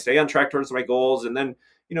more, and I stay on track towards my goals. And then,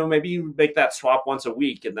 maybe you make that swap once a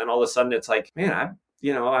week, and then all of a sudden it's like, man,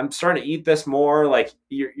 I'm starting to eat this more. Like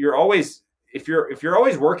you're always, if you're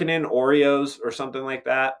always working in Oreos or something like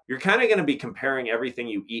that, you're kind of going to be comparing everything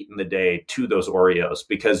you eat in the day to those Oreos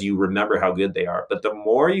because you remember how good they are. But the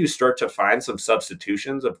more you start to find some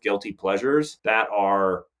substitutions of guilty pleasures that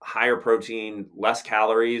are higher protein, less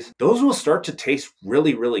calories, those will start to taste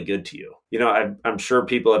really, really good to you. I'm sure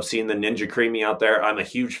people have seen the Ninja Creamy out there. I'm a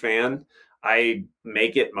huge fan. I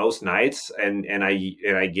make it most nights, and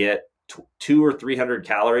I get 200 or 300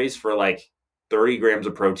 calories for like 30 grams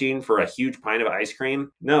of protein for a huge pint of ice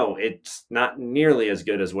cream. No, it's not nearly as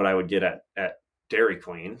good as what I would get at Dairy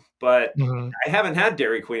Queen, but Mhm. I haven't had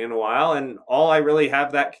Dairy Queen in a while, and all I really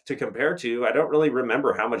have that to compare to, I don't really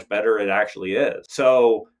remember how much better it actually is.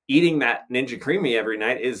 So eating that Ninja Creamy every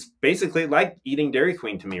night is basically like eating Dairy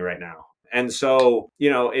Queen to me right now. And so,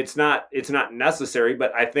 it's not necessary,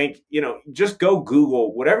 but I think, just go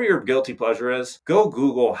Google whatever your guilty pleasure is, go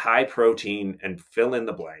Google high protein and fill in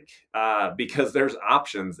the blank, because there's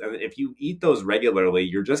options. And if you eat those regularly,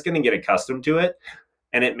 you're just going to get accustomed to it,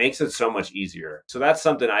 and it makes it so much easier. So that's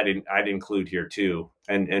something I'd include here too.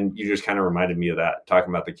 And you just kind of reminded me of that, talking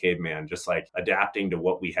about the caveman, just like adapting to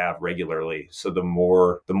what we have regularly. So the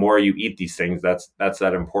more you eat these things, that's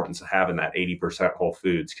that importance of having that 80% whole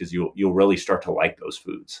foods, because you'll really start to like those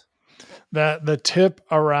foods. That the tip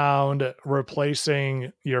around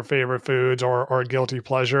replacing your favorite foods or guilty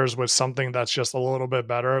pleasures with something that's just a little bit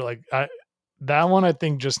better, like that one I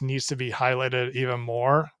think just needs to be highlighted even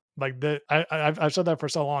more. Like I've said that for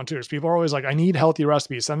so long too. Because people are always like, I need healthy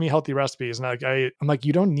recipes. Send me healthy recipes. And like I'm like,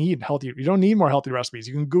 you don't need more healthy recipes.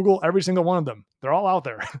 You can Google every single one of them. They're all out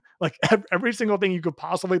there. Like every single thing you could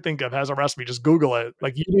possibly think of has a recipe. Just Google it.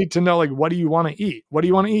 Like you need to know, like, what do you want to eat? What do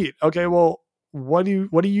you want to eat? Okay, well, what do you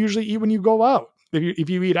usually eat when you go out? If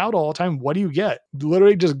you eat out all the time, what do you get?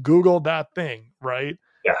 Literally just Google that thing, right?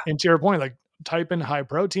 Yeah. And to your point, like type in high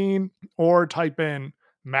protein or type in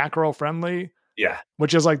macro friendly, Yeah.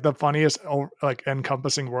 which is like the funniest like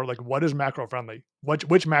encompassing word. Like what is macro friendly? Which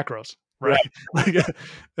macros, Yeah. right? Like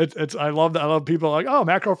it's I love people like, oh,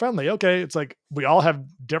 macro friendly. Okay, it's like we all have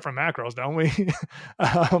different macros, don't we?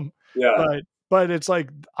 um, Yeah. but it's like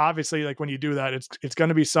obviously like when you do that, it's going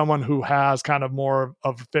to be someone who has kind of more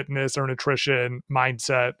of fitness or nutrition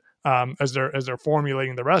mindset, as they're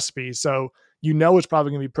formulating the recipe. So it's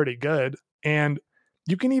probably going to be pretty good. And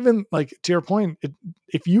you can even, like, to your point,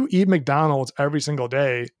 if you eat McDonald's every single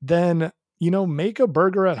day, then make a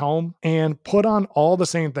burger at home and put on all the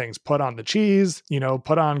same things. Put on the cheese,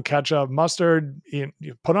 put on ketchup, mustard, you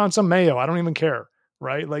put on some mayo. I don't even care,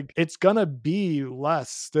 right? Like it's gonna be less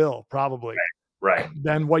still probably Right.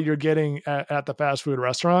 than what you're getting at the fast food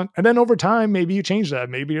restaurant. And then over time, maybe you change that.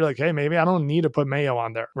 Maybe you're like, hey, maybe I don't need to put mayo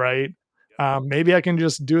on there, right? Maybe I can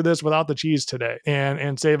just do this without the cheese today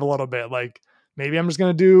and save a little bit. Like maybe I'm just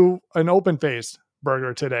gonna do an open faced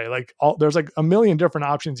burger today. Like there's like a million different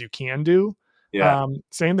options you can do. Yeah.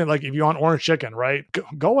 Same thing, like if you want orange chicken, right?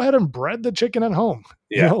 Go ahead and bread the chicken at home.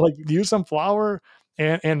 Yeah. Like use some flour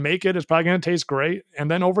and make it. It's probably gonna taste great. And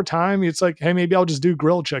then over time, it's like, hey, maybe I'll just do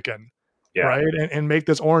grilled chicken, Yeah. right? And make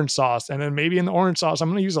this orange sauce. And then maybe in the orange sauce, I'm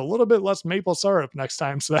going to use a little bit less maple syrup next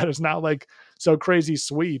time so that it's not like so crazy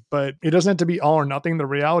sweet, but it doesn't have to be all or nothing. The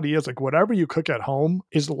reality is like whatever you cook at home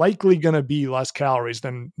is likely going to be less calories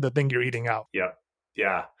than the thing you're eating out. Yeah.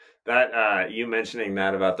 Yeah. That you mentioning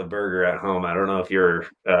that about the burger at home. I don't know if you're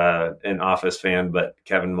an Office fan, but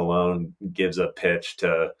Kevin Malone gives a pitch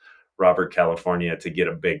to Robert California to get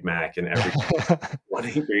a Big Mac and every one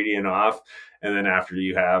ingredient off, and then after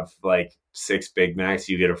you have like 6 Big Macs,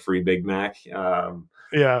 you get a free Big Mac.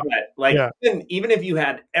 Yeah. But like Yeah. even if you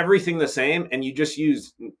had everything the same and you just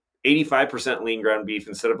use 85% lean ground beef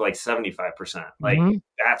instead of like 75%, like Mhm.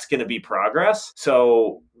 that's going to be progress.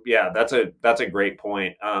 So yeah, that's a great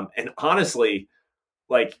point. And honestly,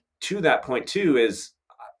 like to that point too is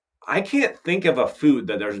I can't think of a food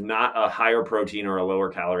that there's not a higher protein or a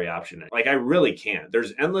lower calorie option in. Like I really can't.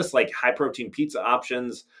 There's endless like high protein pizza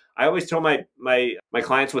options. I always tell my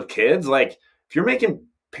clients with kids, like if you're making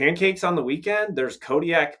pancakes on the weekend, there's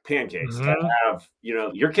Kodiak pancakes that Mhm. have,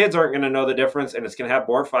 your kids aren't going to know the difference, and it's going to have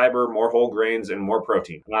more fiber, more whole grains, and more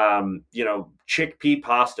protein. Chickpea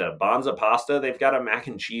pasta, Bonza pasta, they've got a mac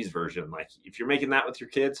and cheese version. Like if you're making that with your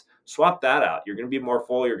kids, swap that out. You're going to be more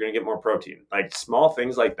full. You're going to get more protein. Like small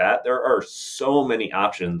things like that. There are so many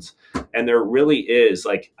options, and there really is.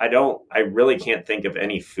 Like I really can't think of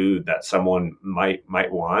any food that someone might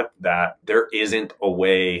want that there isn't a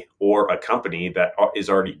way or a company that is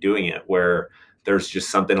already doing it, where there's just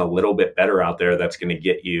something a little bit better out there that's going to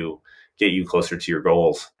get you closer to your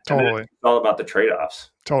goals. And then Totally. it's all about the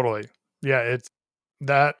trade-offs. Totally. Yeah. It's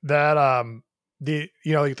that you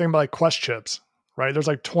think about like Quest chips, right? There's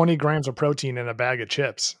like 20 grams of protein in a bag of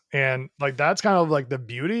chips. And like that's kind of like the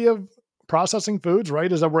beauty of processing foods,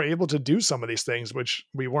 right? Is that we're able to do some of these things which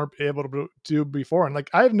we weren't able to do before. And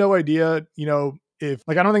like I have no idea, if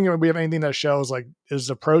like I don't think we have anything that shows like is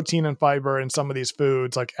the protein and fiber in some of these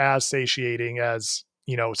foods like as satiating as,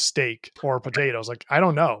 steak or potatoes. Like I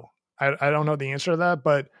don't know. I don't know the answer to that,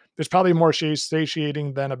 but there's probably more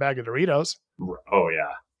satiating than a bag of Doritos, Oh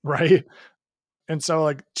yeah. right? And so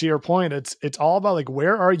like to your point, it's all about like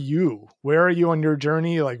where are you? Where are you on your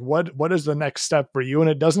journey? Like what is the next step for you? And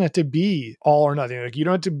it doesn't have to be all or nothing. Like you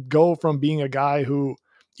don't have to go from being a guy who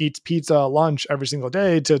eats pizza at lunch every single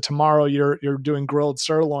day to tomorrow you're doing grilled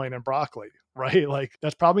sirloin and broccoli, right? Like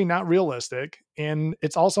that's probably not realistic and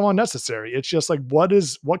it's also unnecessary. It's just like what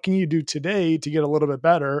can you do today to get a little bit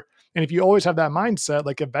better? And if you always have that mindset,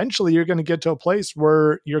 like eventually you're going to get to a place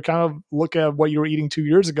where you're kind of look at what you were eating 2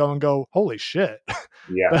 years ago and go, holy shit,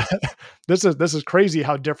 Yeah. this is crazy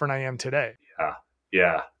how different I am today. Yeah.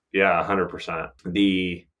 Yeah. Yeah. 100%.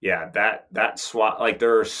 That swap, like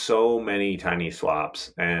there are so many tiny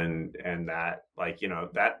swaps, and that, like,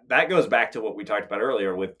 that goes back to what we talked about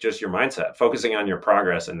earlier with just your mindset, focusing on your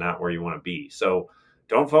progress and not where you want to be. So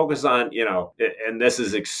don't focus on, and this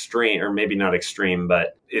is extreme, or maybe not extreme,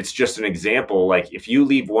 but it's just an example. Like if you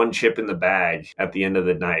leave one chip in the bag at the end of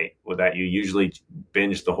the night, with that you usually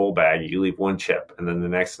binge the whole bag, you leave one chip, and then the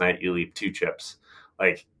next night you leave 2 chips.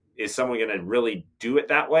 Like, is someone going to really do it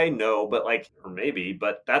that way? No, but like, or maybe,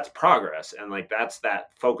 but that's progress. And like, that's that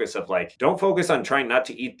focus of like, don't focus on trying not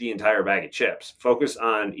to eat the entire bag of chips. Focus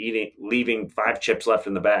on leaving 5 chips left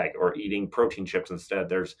in the bag, or eating protein chips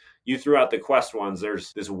instead. You threw out the Quest ones.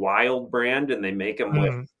 There's this Wild brand, and they make them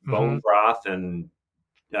with Mm-hmm. bone broth and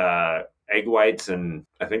egg whites, and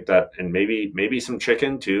I think that, and maybe some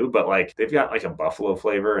chicken too, but like they've got like a buffalo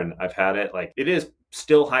flavor, and I've had it. Like it is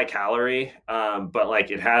still high calorie, but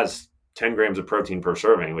like it has 10 grams of protein per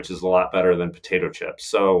serving, which is a lot better than potato chips.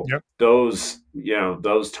 So Yep.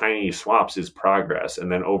 those tiny swaps is progress.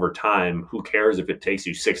 And then over time, who cares if it takes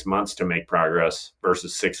you 6 months to make progress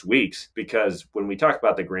versus 6 weeks? Because when we talk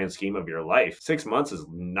about the grand scheme of your life, 6 months is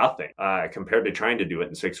nothing compared to trying to do it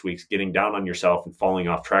in 6 weeks, getting down on yourself and falling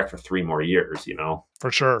off track for 3 more years.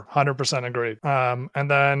 For sure. 100% agree. And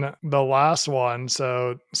then the last one,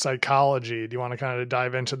 so psychology. Do you want to kind of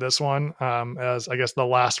dive into this one as I guess the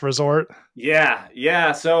last resort?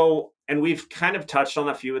 Yeah. So and we've kind of touched on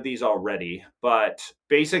a few of these already, but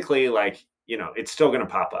basically, like, it's still going to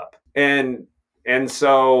pop up. And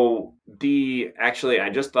so I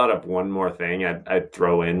just thought of one more thing I'd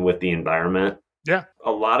throw in with the environment. Yeah.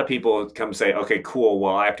 A lot of people come say, okay, cool.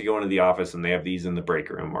 Well, I have to go into the office and they have these in the break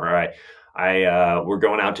room, or we're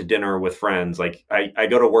going out to dinner with friends. Like I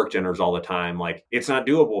go to work dinners all the time. Like it's not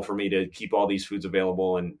doable for me to keep all these foods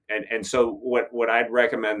available. And so what I'd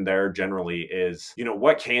recommend there generally is,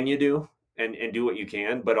 what can you do? And do what you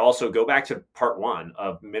can, but also go back to part one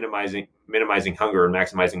of minimizing hunger and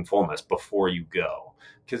maximizing fullness before you go.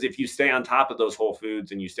 Because if you stay on top of those whole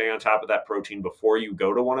foods and you stay on top of that protein before you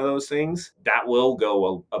go to one of those things, that will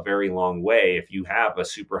go a very long way. If you have a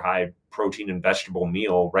super high protein and vegetable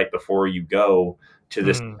meal right before you go to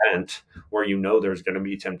this Mm. event where there's going to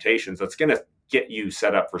be temptations, that's going to get you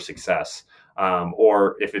set up for success.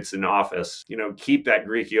 Or if it's an office, keep that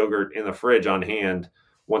Greek yogurt in the fridge on hand.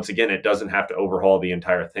 Once again, it doesn't have to overhaul the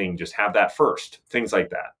entire thing. Just have that first, things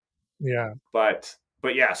like that. Yeah. But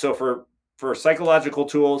yeah, so for psychological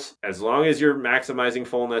tools, as long as you're maximizing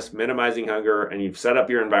fullness, minimizing hunger, and you've set up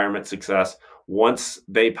your environment success, once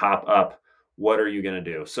they pop up, what are you going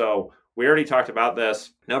to do? So we already talked about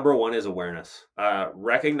this. Number one is awareness.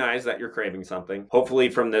 Recognize that you're craving something. Hopefully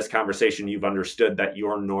from this conversation, you've understood that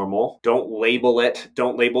you're normal. Don't label it.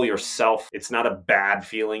 Don't label yourself. It's not a bad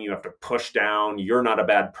feeling you have to push down. You're not a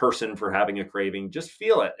bad person for having a craving. Just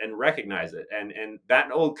feel it and recognize it. And that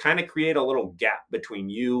will kind of create a little gap between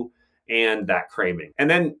you and that craving. And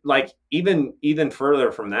then like even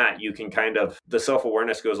further from that, you can the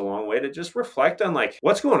self-awareness goes a long way to just reflect on like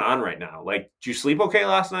what's going on right now. Like, did you sleep okay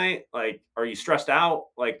last night? Like, are you stressed out?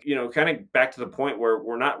 Like, kind of back to the point where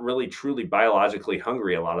we're not really truly biologically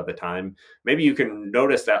hungry a lot of the time. Maybe you can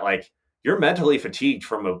notice that like you're mentally fatigued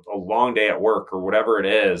from a long day at work or whatever it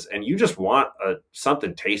is, and you just want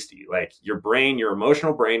something tasty. Like your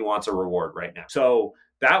emotional brain wants a reward right now. So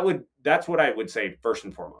that's what I would say first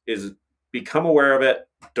and foremost is become aware of it.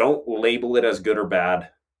 Don't label it as good or bad.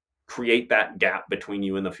 Create that gap between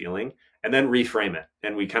you and the feeling and then reframe it.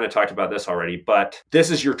 And we kind of talked about this already, but this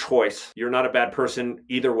is your choice. You're not a bad person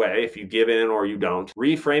either way if you give in or you don't.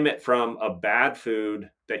 Reframe it from a bad food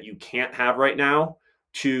that you can't have right now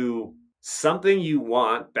to something you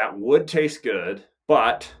want that would taste good,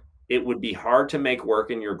 but it would be hard to make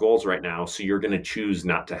work in your goals right now. So you're going to choose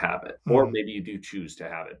not to have it. Or Mm. maybe you do choose to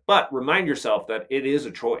have it. But remind yourself that it is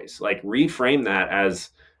a choice. Like reframe that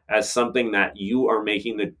as something that you are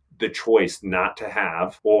making the choice not to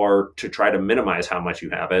have or to try to minimize how much you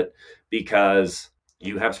have it because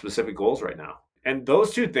you have specific goals right now. And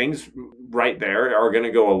those two things right there are going to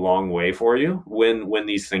go a long way for you when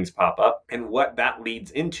these things pop up. And what that leads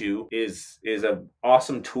into is an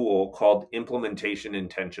awesome tool called implementation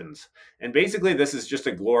intentions. And basically this is just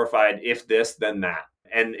a glorified if this then that.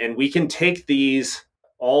 And we can take these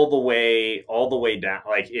all the way down.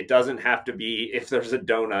 Like it doesn't have to be if there's a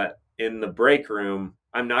donut in the break room,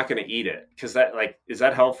 I'm not going to eat it because that like is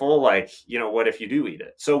that helpful? Like, what if you do eat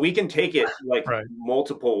it? So we can take it like Right.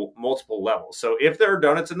 multiple levels. So if there are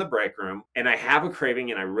donuts in the break room and I have a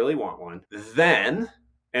craving and I really want one, then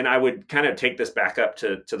and I would kind of take this back up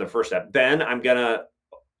to the first step. Then I'm going to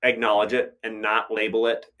acknowledge it and not label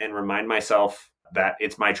it and remind myself that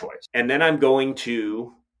it's my choice. And then I'm going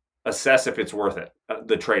to assess if it's worth it,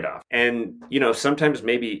 the trade-off. And, sometimes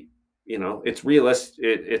maybe it's realistic.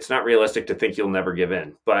 It's not realistic to think you'll never give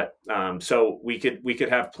in. But so we could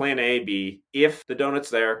have plan A, B. If the donut's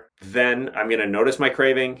there, then I'm going to notice my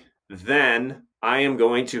craving. Then I am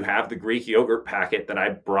going to have the Greek yogurt packet that I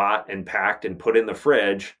brought and packed and put in the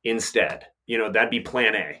fridge instead. That'd be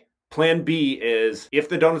plan A. Plan B is if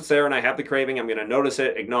the donut's there and I have the craving, I'm going to notice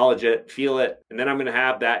it, acknowledge it, feel it, and then I'm going to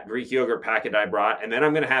have that Greek yogurt packet I brought, and then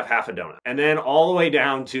I'm going to have half a donut. And then all the way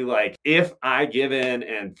down to like, if I give in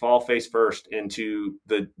and fall face first into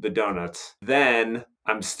the donuts, then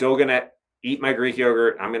I'm still going to eat my Greek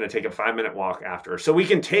yogurt. I'm going to take a 5-minute walk after. So we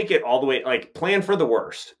can take it all the way, like plan for the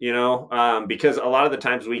worst, because a lot of the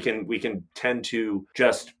times we can tend to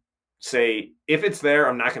just say, if it's there,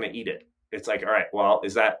 I'm not going to eat it. It's like, all right, well,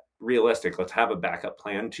 is that realistic? Let's have a backup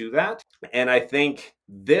plan to that. And I think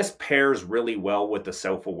this pairs really well with the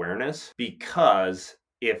self-awareness because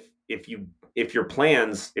if your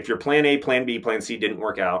plan A, plan B, plan C didn't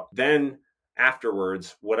work out, then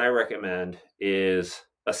afterwards, what I recommend is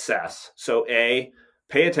assess. So A,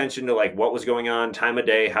 pay attention to like what was going on, time of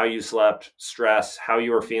day, how you slept, stress, how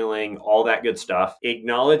you were feeling, all that good stuff.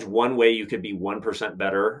 Acknowledge one way you could be 1%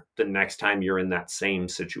 better the next time you're in that same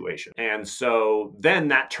situation. And so then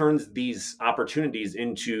that turns these opportunities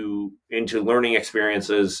into learning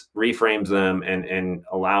experiences, reframes them, and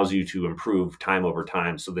allows you to improve time over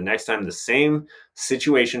time. So the next time the same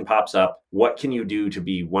situation pops up, what can you do to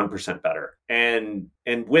be 1% better? And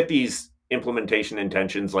with these implementation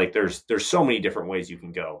intentions, like there's so many different ways you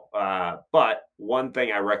can go, but one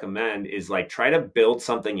thing I recommend is like try to build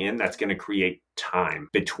something in that's going to create time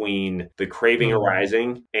between the craving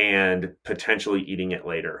arising and potentially eating it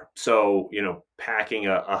later. So packing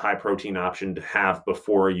a high protein option to have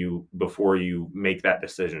before you make that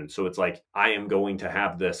decision. So it's like, I am going to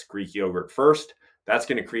have this Greek yogurt first. That's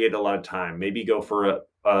going to create a lot of time. Maybe go for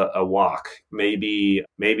a walk. Maybe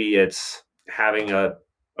it's having a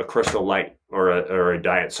Crystal Light or a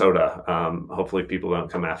diet soda. Hopefully people don't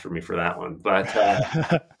come after me for that one. But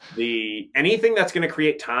anything that's going to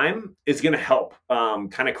create time is going to help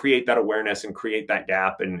kind of create that awareness and create that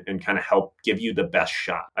gap and kind of help give you the best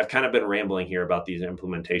shot. I've kind of been rambling here about these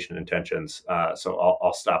implementation intentions, so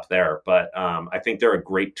I'll stop there. But I think they're a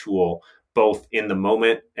great tool, both in the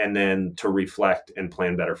moment and then to reflect and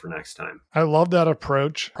plan better for next time. I love that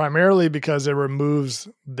approach, primarily because it removes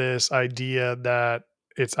this idea that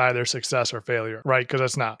it's either success or failure, right? Because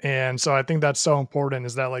it's not. And so I think that's so important,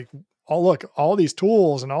 is that like, oh, look, all these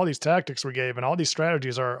tools and all these tactics we gave and all these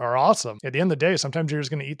strategies are awesome. At the end of the day, sometimes you're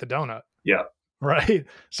just going to eat the donut. Yeah. Right.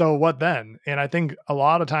 So what then? And I think a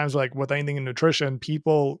lot of times, like with anything in nutrition,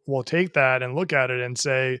 people will take that and look at it and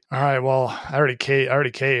say, all right, well, I already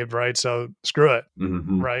caved, right? So screw it.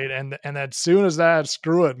 Mm-hmm. Right. And as soon as that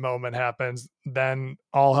screw it moment happens, then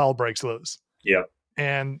all hell breaks loose. Yep.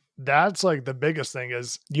 And that's like the biggest thing,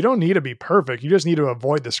 is you don't need to be perfect. You just need to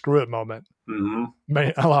avoid the screw it moment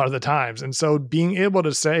a lot of the times. And so being able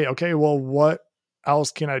to say, okay, well, what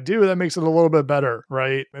else can I do that makes it a little bit better,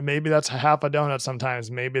 right? And maybe that's half a donut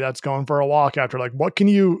sometimes. Maybe that's going for a walk after. Like, what can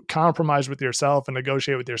you compromise with yourself and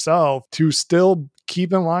negotiate with yourself to still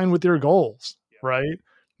keep in line with your goals, right?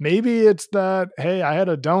 Maybe it's that, hey, I had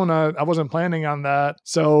a donut. I wasn't planning on that.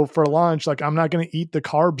 So for lunch, like, I'm not going to eat the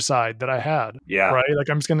carb side that I had. Yeah. Right. Like,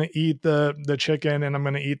 I'm just going to eat the chicken and I'm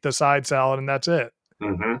going to eat the side salad and that's it.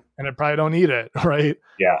 Mm-hmm. And I probably don't eat it. Right.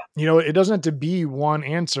 Yeah. It doesn't have to be one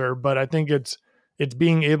answer, but I think it's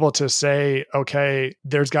being able to say, okay,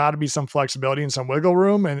 there's got to be some flexibility and some wiggle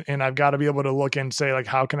room. And I've got to be able to look and say, like,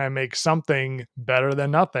 how can I make something better than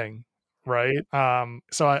nothing? Right.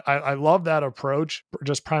 So I love that approach,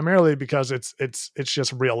 just primarily because it's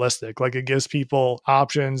just realistic. Like, it gives people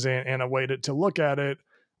options and a way to look at it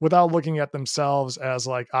without looking at themselves as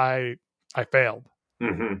like, I failed.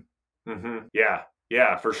 Mm-hmm. Mm-hmm. Yeah.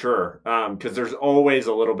 Yeah, for sure. Because there's always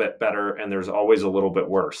a little bit better and there's always a little bit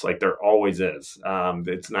worse. Like there always is.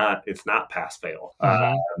 It's not pass fail.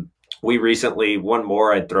 We recently, one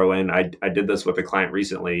more I'd throw in, I did this with a client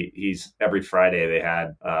recently. Every Friday they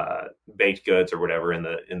had baked goods or whatever in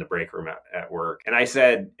the break room at work. And I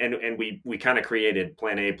said, and we kind of created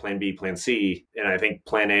plan A, plan B, plan C. And I think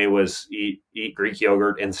plan A was eat Greek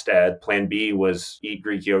yogurt instead. Plan B was eat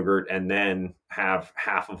Greek yogurt and then have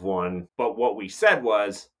half of one. But what we said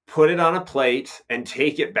was, put it on a plate and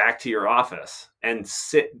take it back to your office and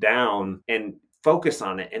sit down and focus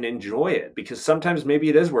on it and enjoy it, because sometimes maybe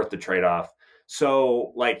it is worth the trade-off.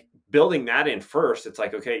 So like building that in first, it's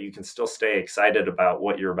like, okay, you can still stay excited about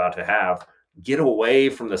what you're about to have, get away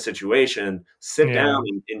from the situation, sit down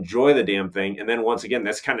and enjoy the damn thing. And then once again,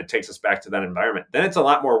 this kind of takes us back to that environment. Then it's a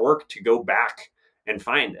lot more work to go back and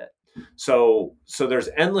find it. So there's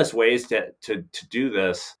endless ways to do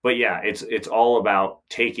this, but yeah, it's all about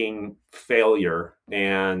taking failure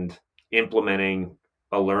and implementing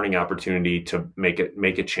a learning opportunity to make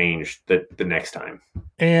a change the next time.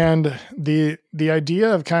 And the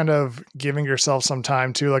idea of kind of giving yourself some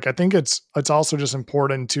time too, like, I think it's also just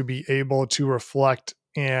important to be able to reflect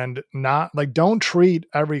and not like, don't treat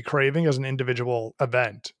every craving as an individual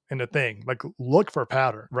event and a thing. Like, look for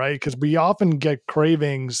pattern, right? Because we often get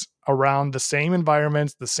cravings around the same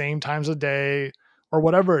environments, the same times of day, or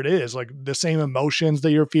whatever it is, like the same emotions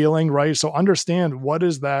that you're feeling, right? So understand, what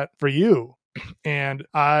is that for you? And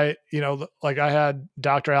I had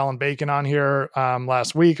Dr. Alan Bacon on here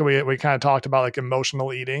last week. We kind of talked about like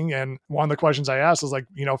emotional eating. And one of the questions I asked is like,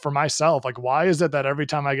 for myself, like, why is it that every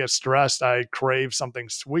time I get stressed, I crave something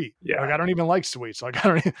sweet? Yeah. Like, I don't even like sweets. Like,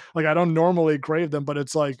 I don't normally crave them, but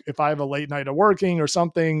it's like, if I have a late night of working or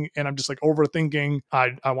something and I'm just like overthinking,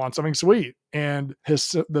 I want something sweet. And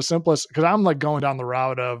the simplest, because I'm like going down the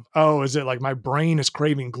route of, oh, is it like my brain is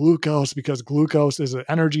craving glucose because glucose is an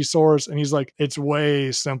energy source? And he's like, it's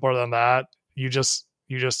way simpler than that. You just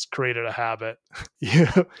created a habit. you,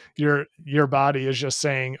 your body is just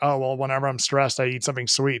saying, oh, well, whenever I'm stressed, I eat something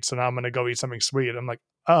sweet. So now I'm going to go eat something sweet. I'm like,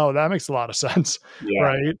 oh, that makes a lot of sense. Yeah.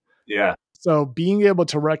 Right. Yeah. So being able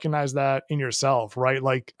to recognize that in yourself, right?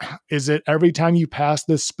 Like, is it every time you pass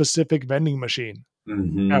this specific vending machine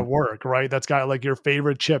Hmm. at work, right? That's got like your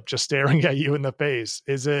favorite chip just staring at you in the face?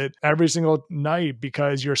 Is it every single night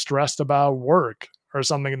because you're stressed about work or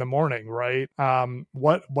something in the morning, right?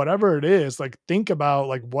 Whatever it is, like think about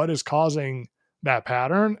like what is causing that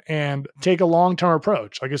pattern and take a long-term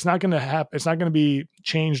approach. Like it's not going to happen. It's not going to be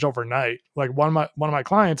changed overnight. Like one of my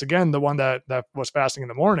clients, again, the one that was fasting in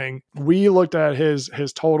the morning, we looked at his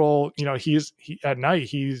total, he at night,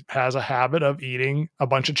 he has a habit of eating a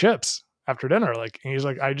bunch of chips after dinner. Like, and he's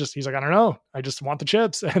like, I don't know. I just want the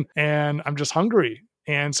chips and I'm just hungry.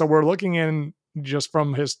 And so we're looking in just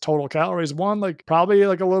from his total calories, one, like probably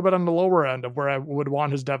like a little bit on the lower end of where I would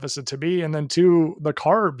want his deficit to be. And then two, the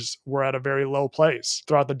carbs were at a very low place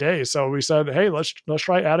throughout the day. So we said, hey, let's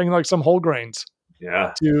try adding like some whole grains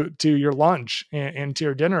Yeah. to your lunch and to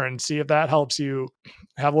your dinner and see if that helps you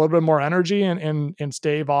have a little bit more energy and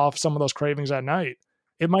stave off some of those cravings at night.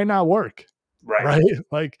 It might not work, Right. right?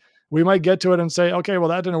 Like we might get to it and say, okay, well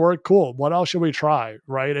that didn't work. Cool. What else should we try?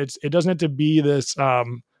 Right. It doesn't have to be this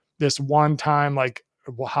one time, like,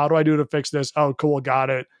 well, how do I do to fix this? Oh, cool.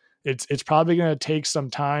 Got it. It's probably going to take some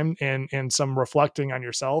time and some reflecting on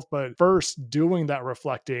yourself, but first doing that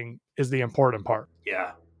reflecting is the important part.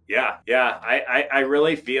 Yeah. Yeah. Yeah. I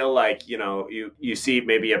really feel like, you see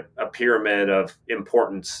maybe a pyramid of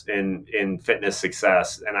importance in fitness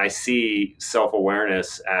success. And I see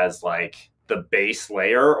self-awareness as like the base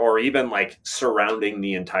layer or even like surrounding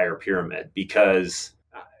the entire pyramid because,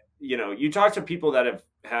 you talk to people that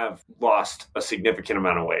have lost a significant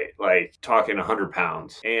amount of weight, like talking 100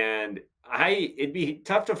 pounds. And it'd be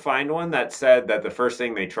tough to find one that said that the first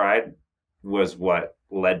thing they tried was what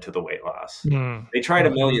led to the weight loss. Mm. They tried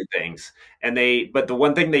a Mhm. million things but the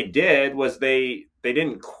one thing they did was they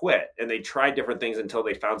didn't quit and they tried different things until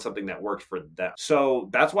they found something that worked for them. So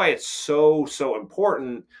that's why it's so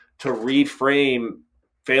important to reframe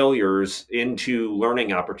failures into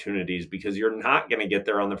learning opportunities because you're not going to get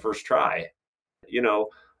there on the first try. you know,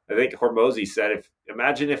 I think Hormozy said,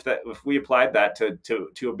 if we applied that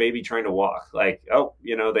to a baby trying to walk, like, oh,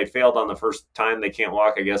 they failed on the first time, they can't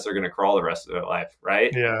walk, I guess they're going to crawl the rest of their life,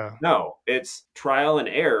 right? Yeah. No, it's trial and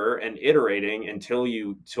error and iterating until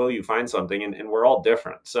you find something, and we're all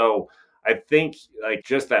different. So I think like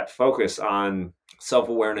just that focus on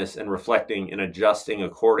self-awareness and reflecting and adjusting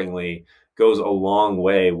accordingly goes a long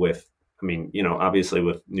way with, I mean, obviously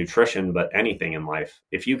with nutrition, but anything in life.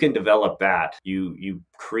 If you can develop that, you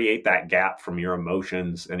create that gap from your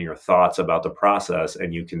emotions and your thoughts about the process,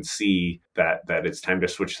 and you can see that it's time to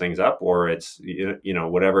switch things up, or it's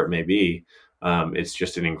whatever it may be. It's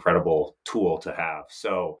just an incredible tool to have.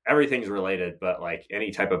 So everything's related, but like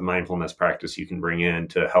any type of mindfulness practice you can bring in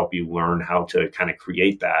to help you learn how to kind of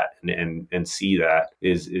create that and see that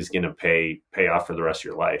is going to pay off for the rest of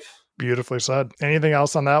your life. Beautifully said. Anything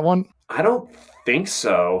else on that one? I don't think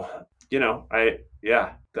so.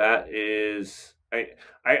 That is,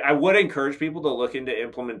 I would encourage people to look into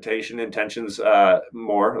implementation intentions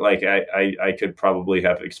more. Like I could probably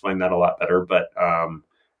have explained that a lot better, but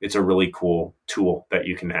it's a really cool tool that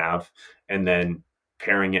you can have. And then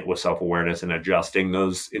pairing it with self-awareness and adjusting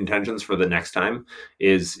those intentions for the next time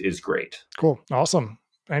is great. Cool. Awesome.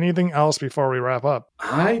 Anything else before we wrap up?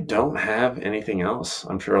 I don't have anything else.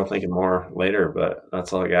 I'm sure I'll think of more later, but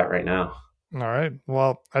that's all I got right now. All right.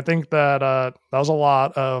 Well, I think that that was a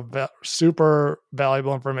lot of super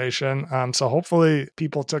valuable information. So hopefully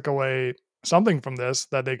people took away something from this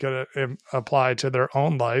that they could apply to their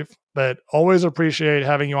own life. But always appreciate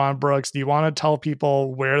having you on, Brooks. Do you want to tell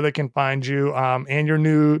people where they can find you and your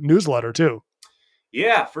new newsletter too?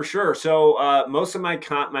 Yeah, for sure. So most of my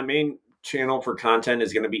main channel for content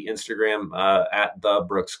is going to be Instagram at the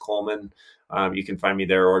Brooks Coleman. You can find me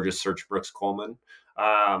there or just search Brooks Coleman.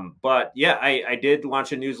 But yeah, I did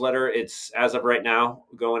launch a newsletter. It's as of right now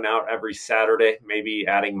going out every Saturday, maybe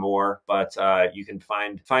adding more. But you can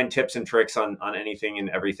find tips and tricks on anything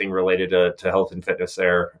and everything related to health and fitness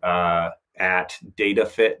there. At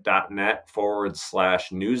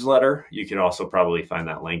datafit.net/newsletter. You can also probably find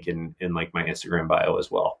that link in like my Instagram bio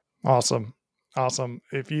as well. Awesome. Awesome.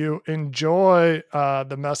 If you enjoy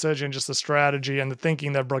the message and just the strategy and the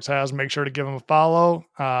thinking that Brooks has, make sure to give him a follow,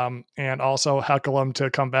 and also heckle him to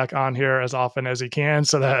come back on here as often as he can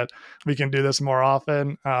so that we can do this more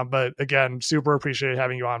often. But again, super appreciate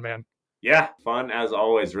having you on, man. Yeah, fun as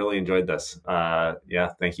always. Really enjoyed this. Yeah,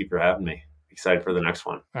 thank you for having me. Excited for the next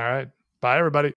one. All right. Bye, everybody.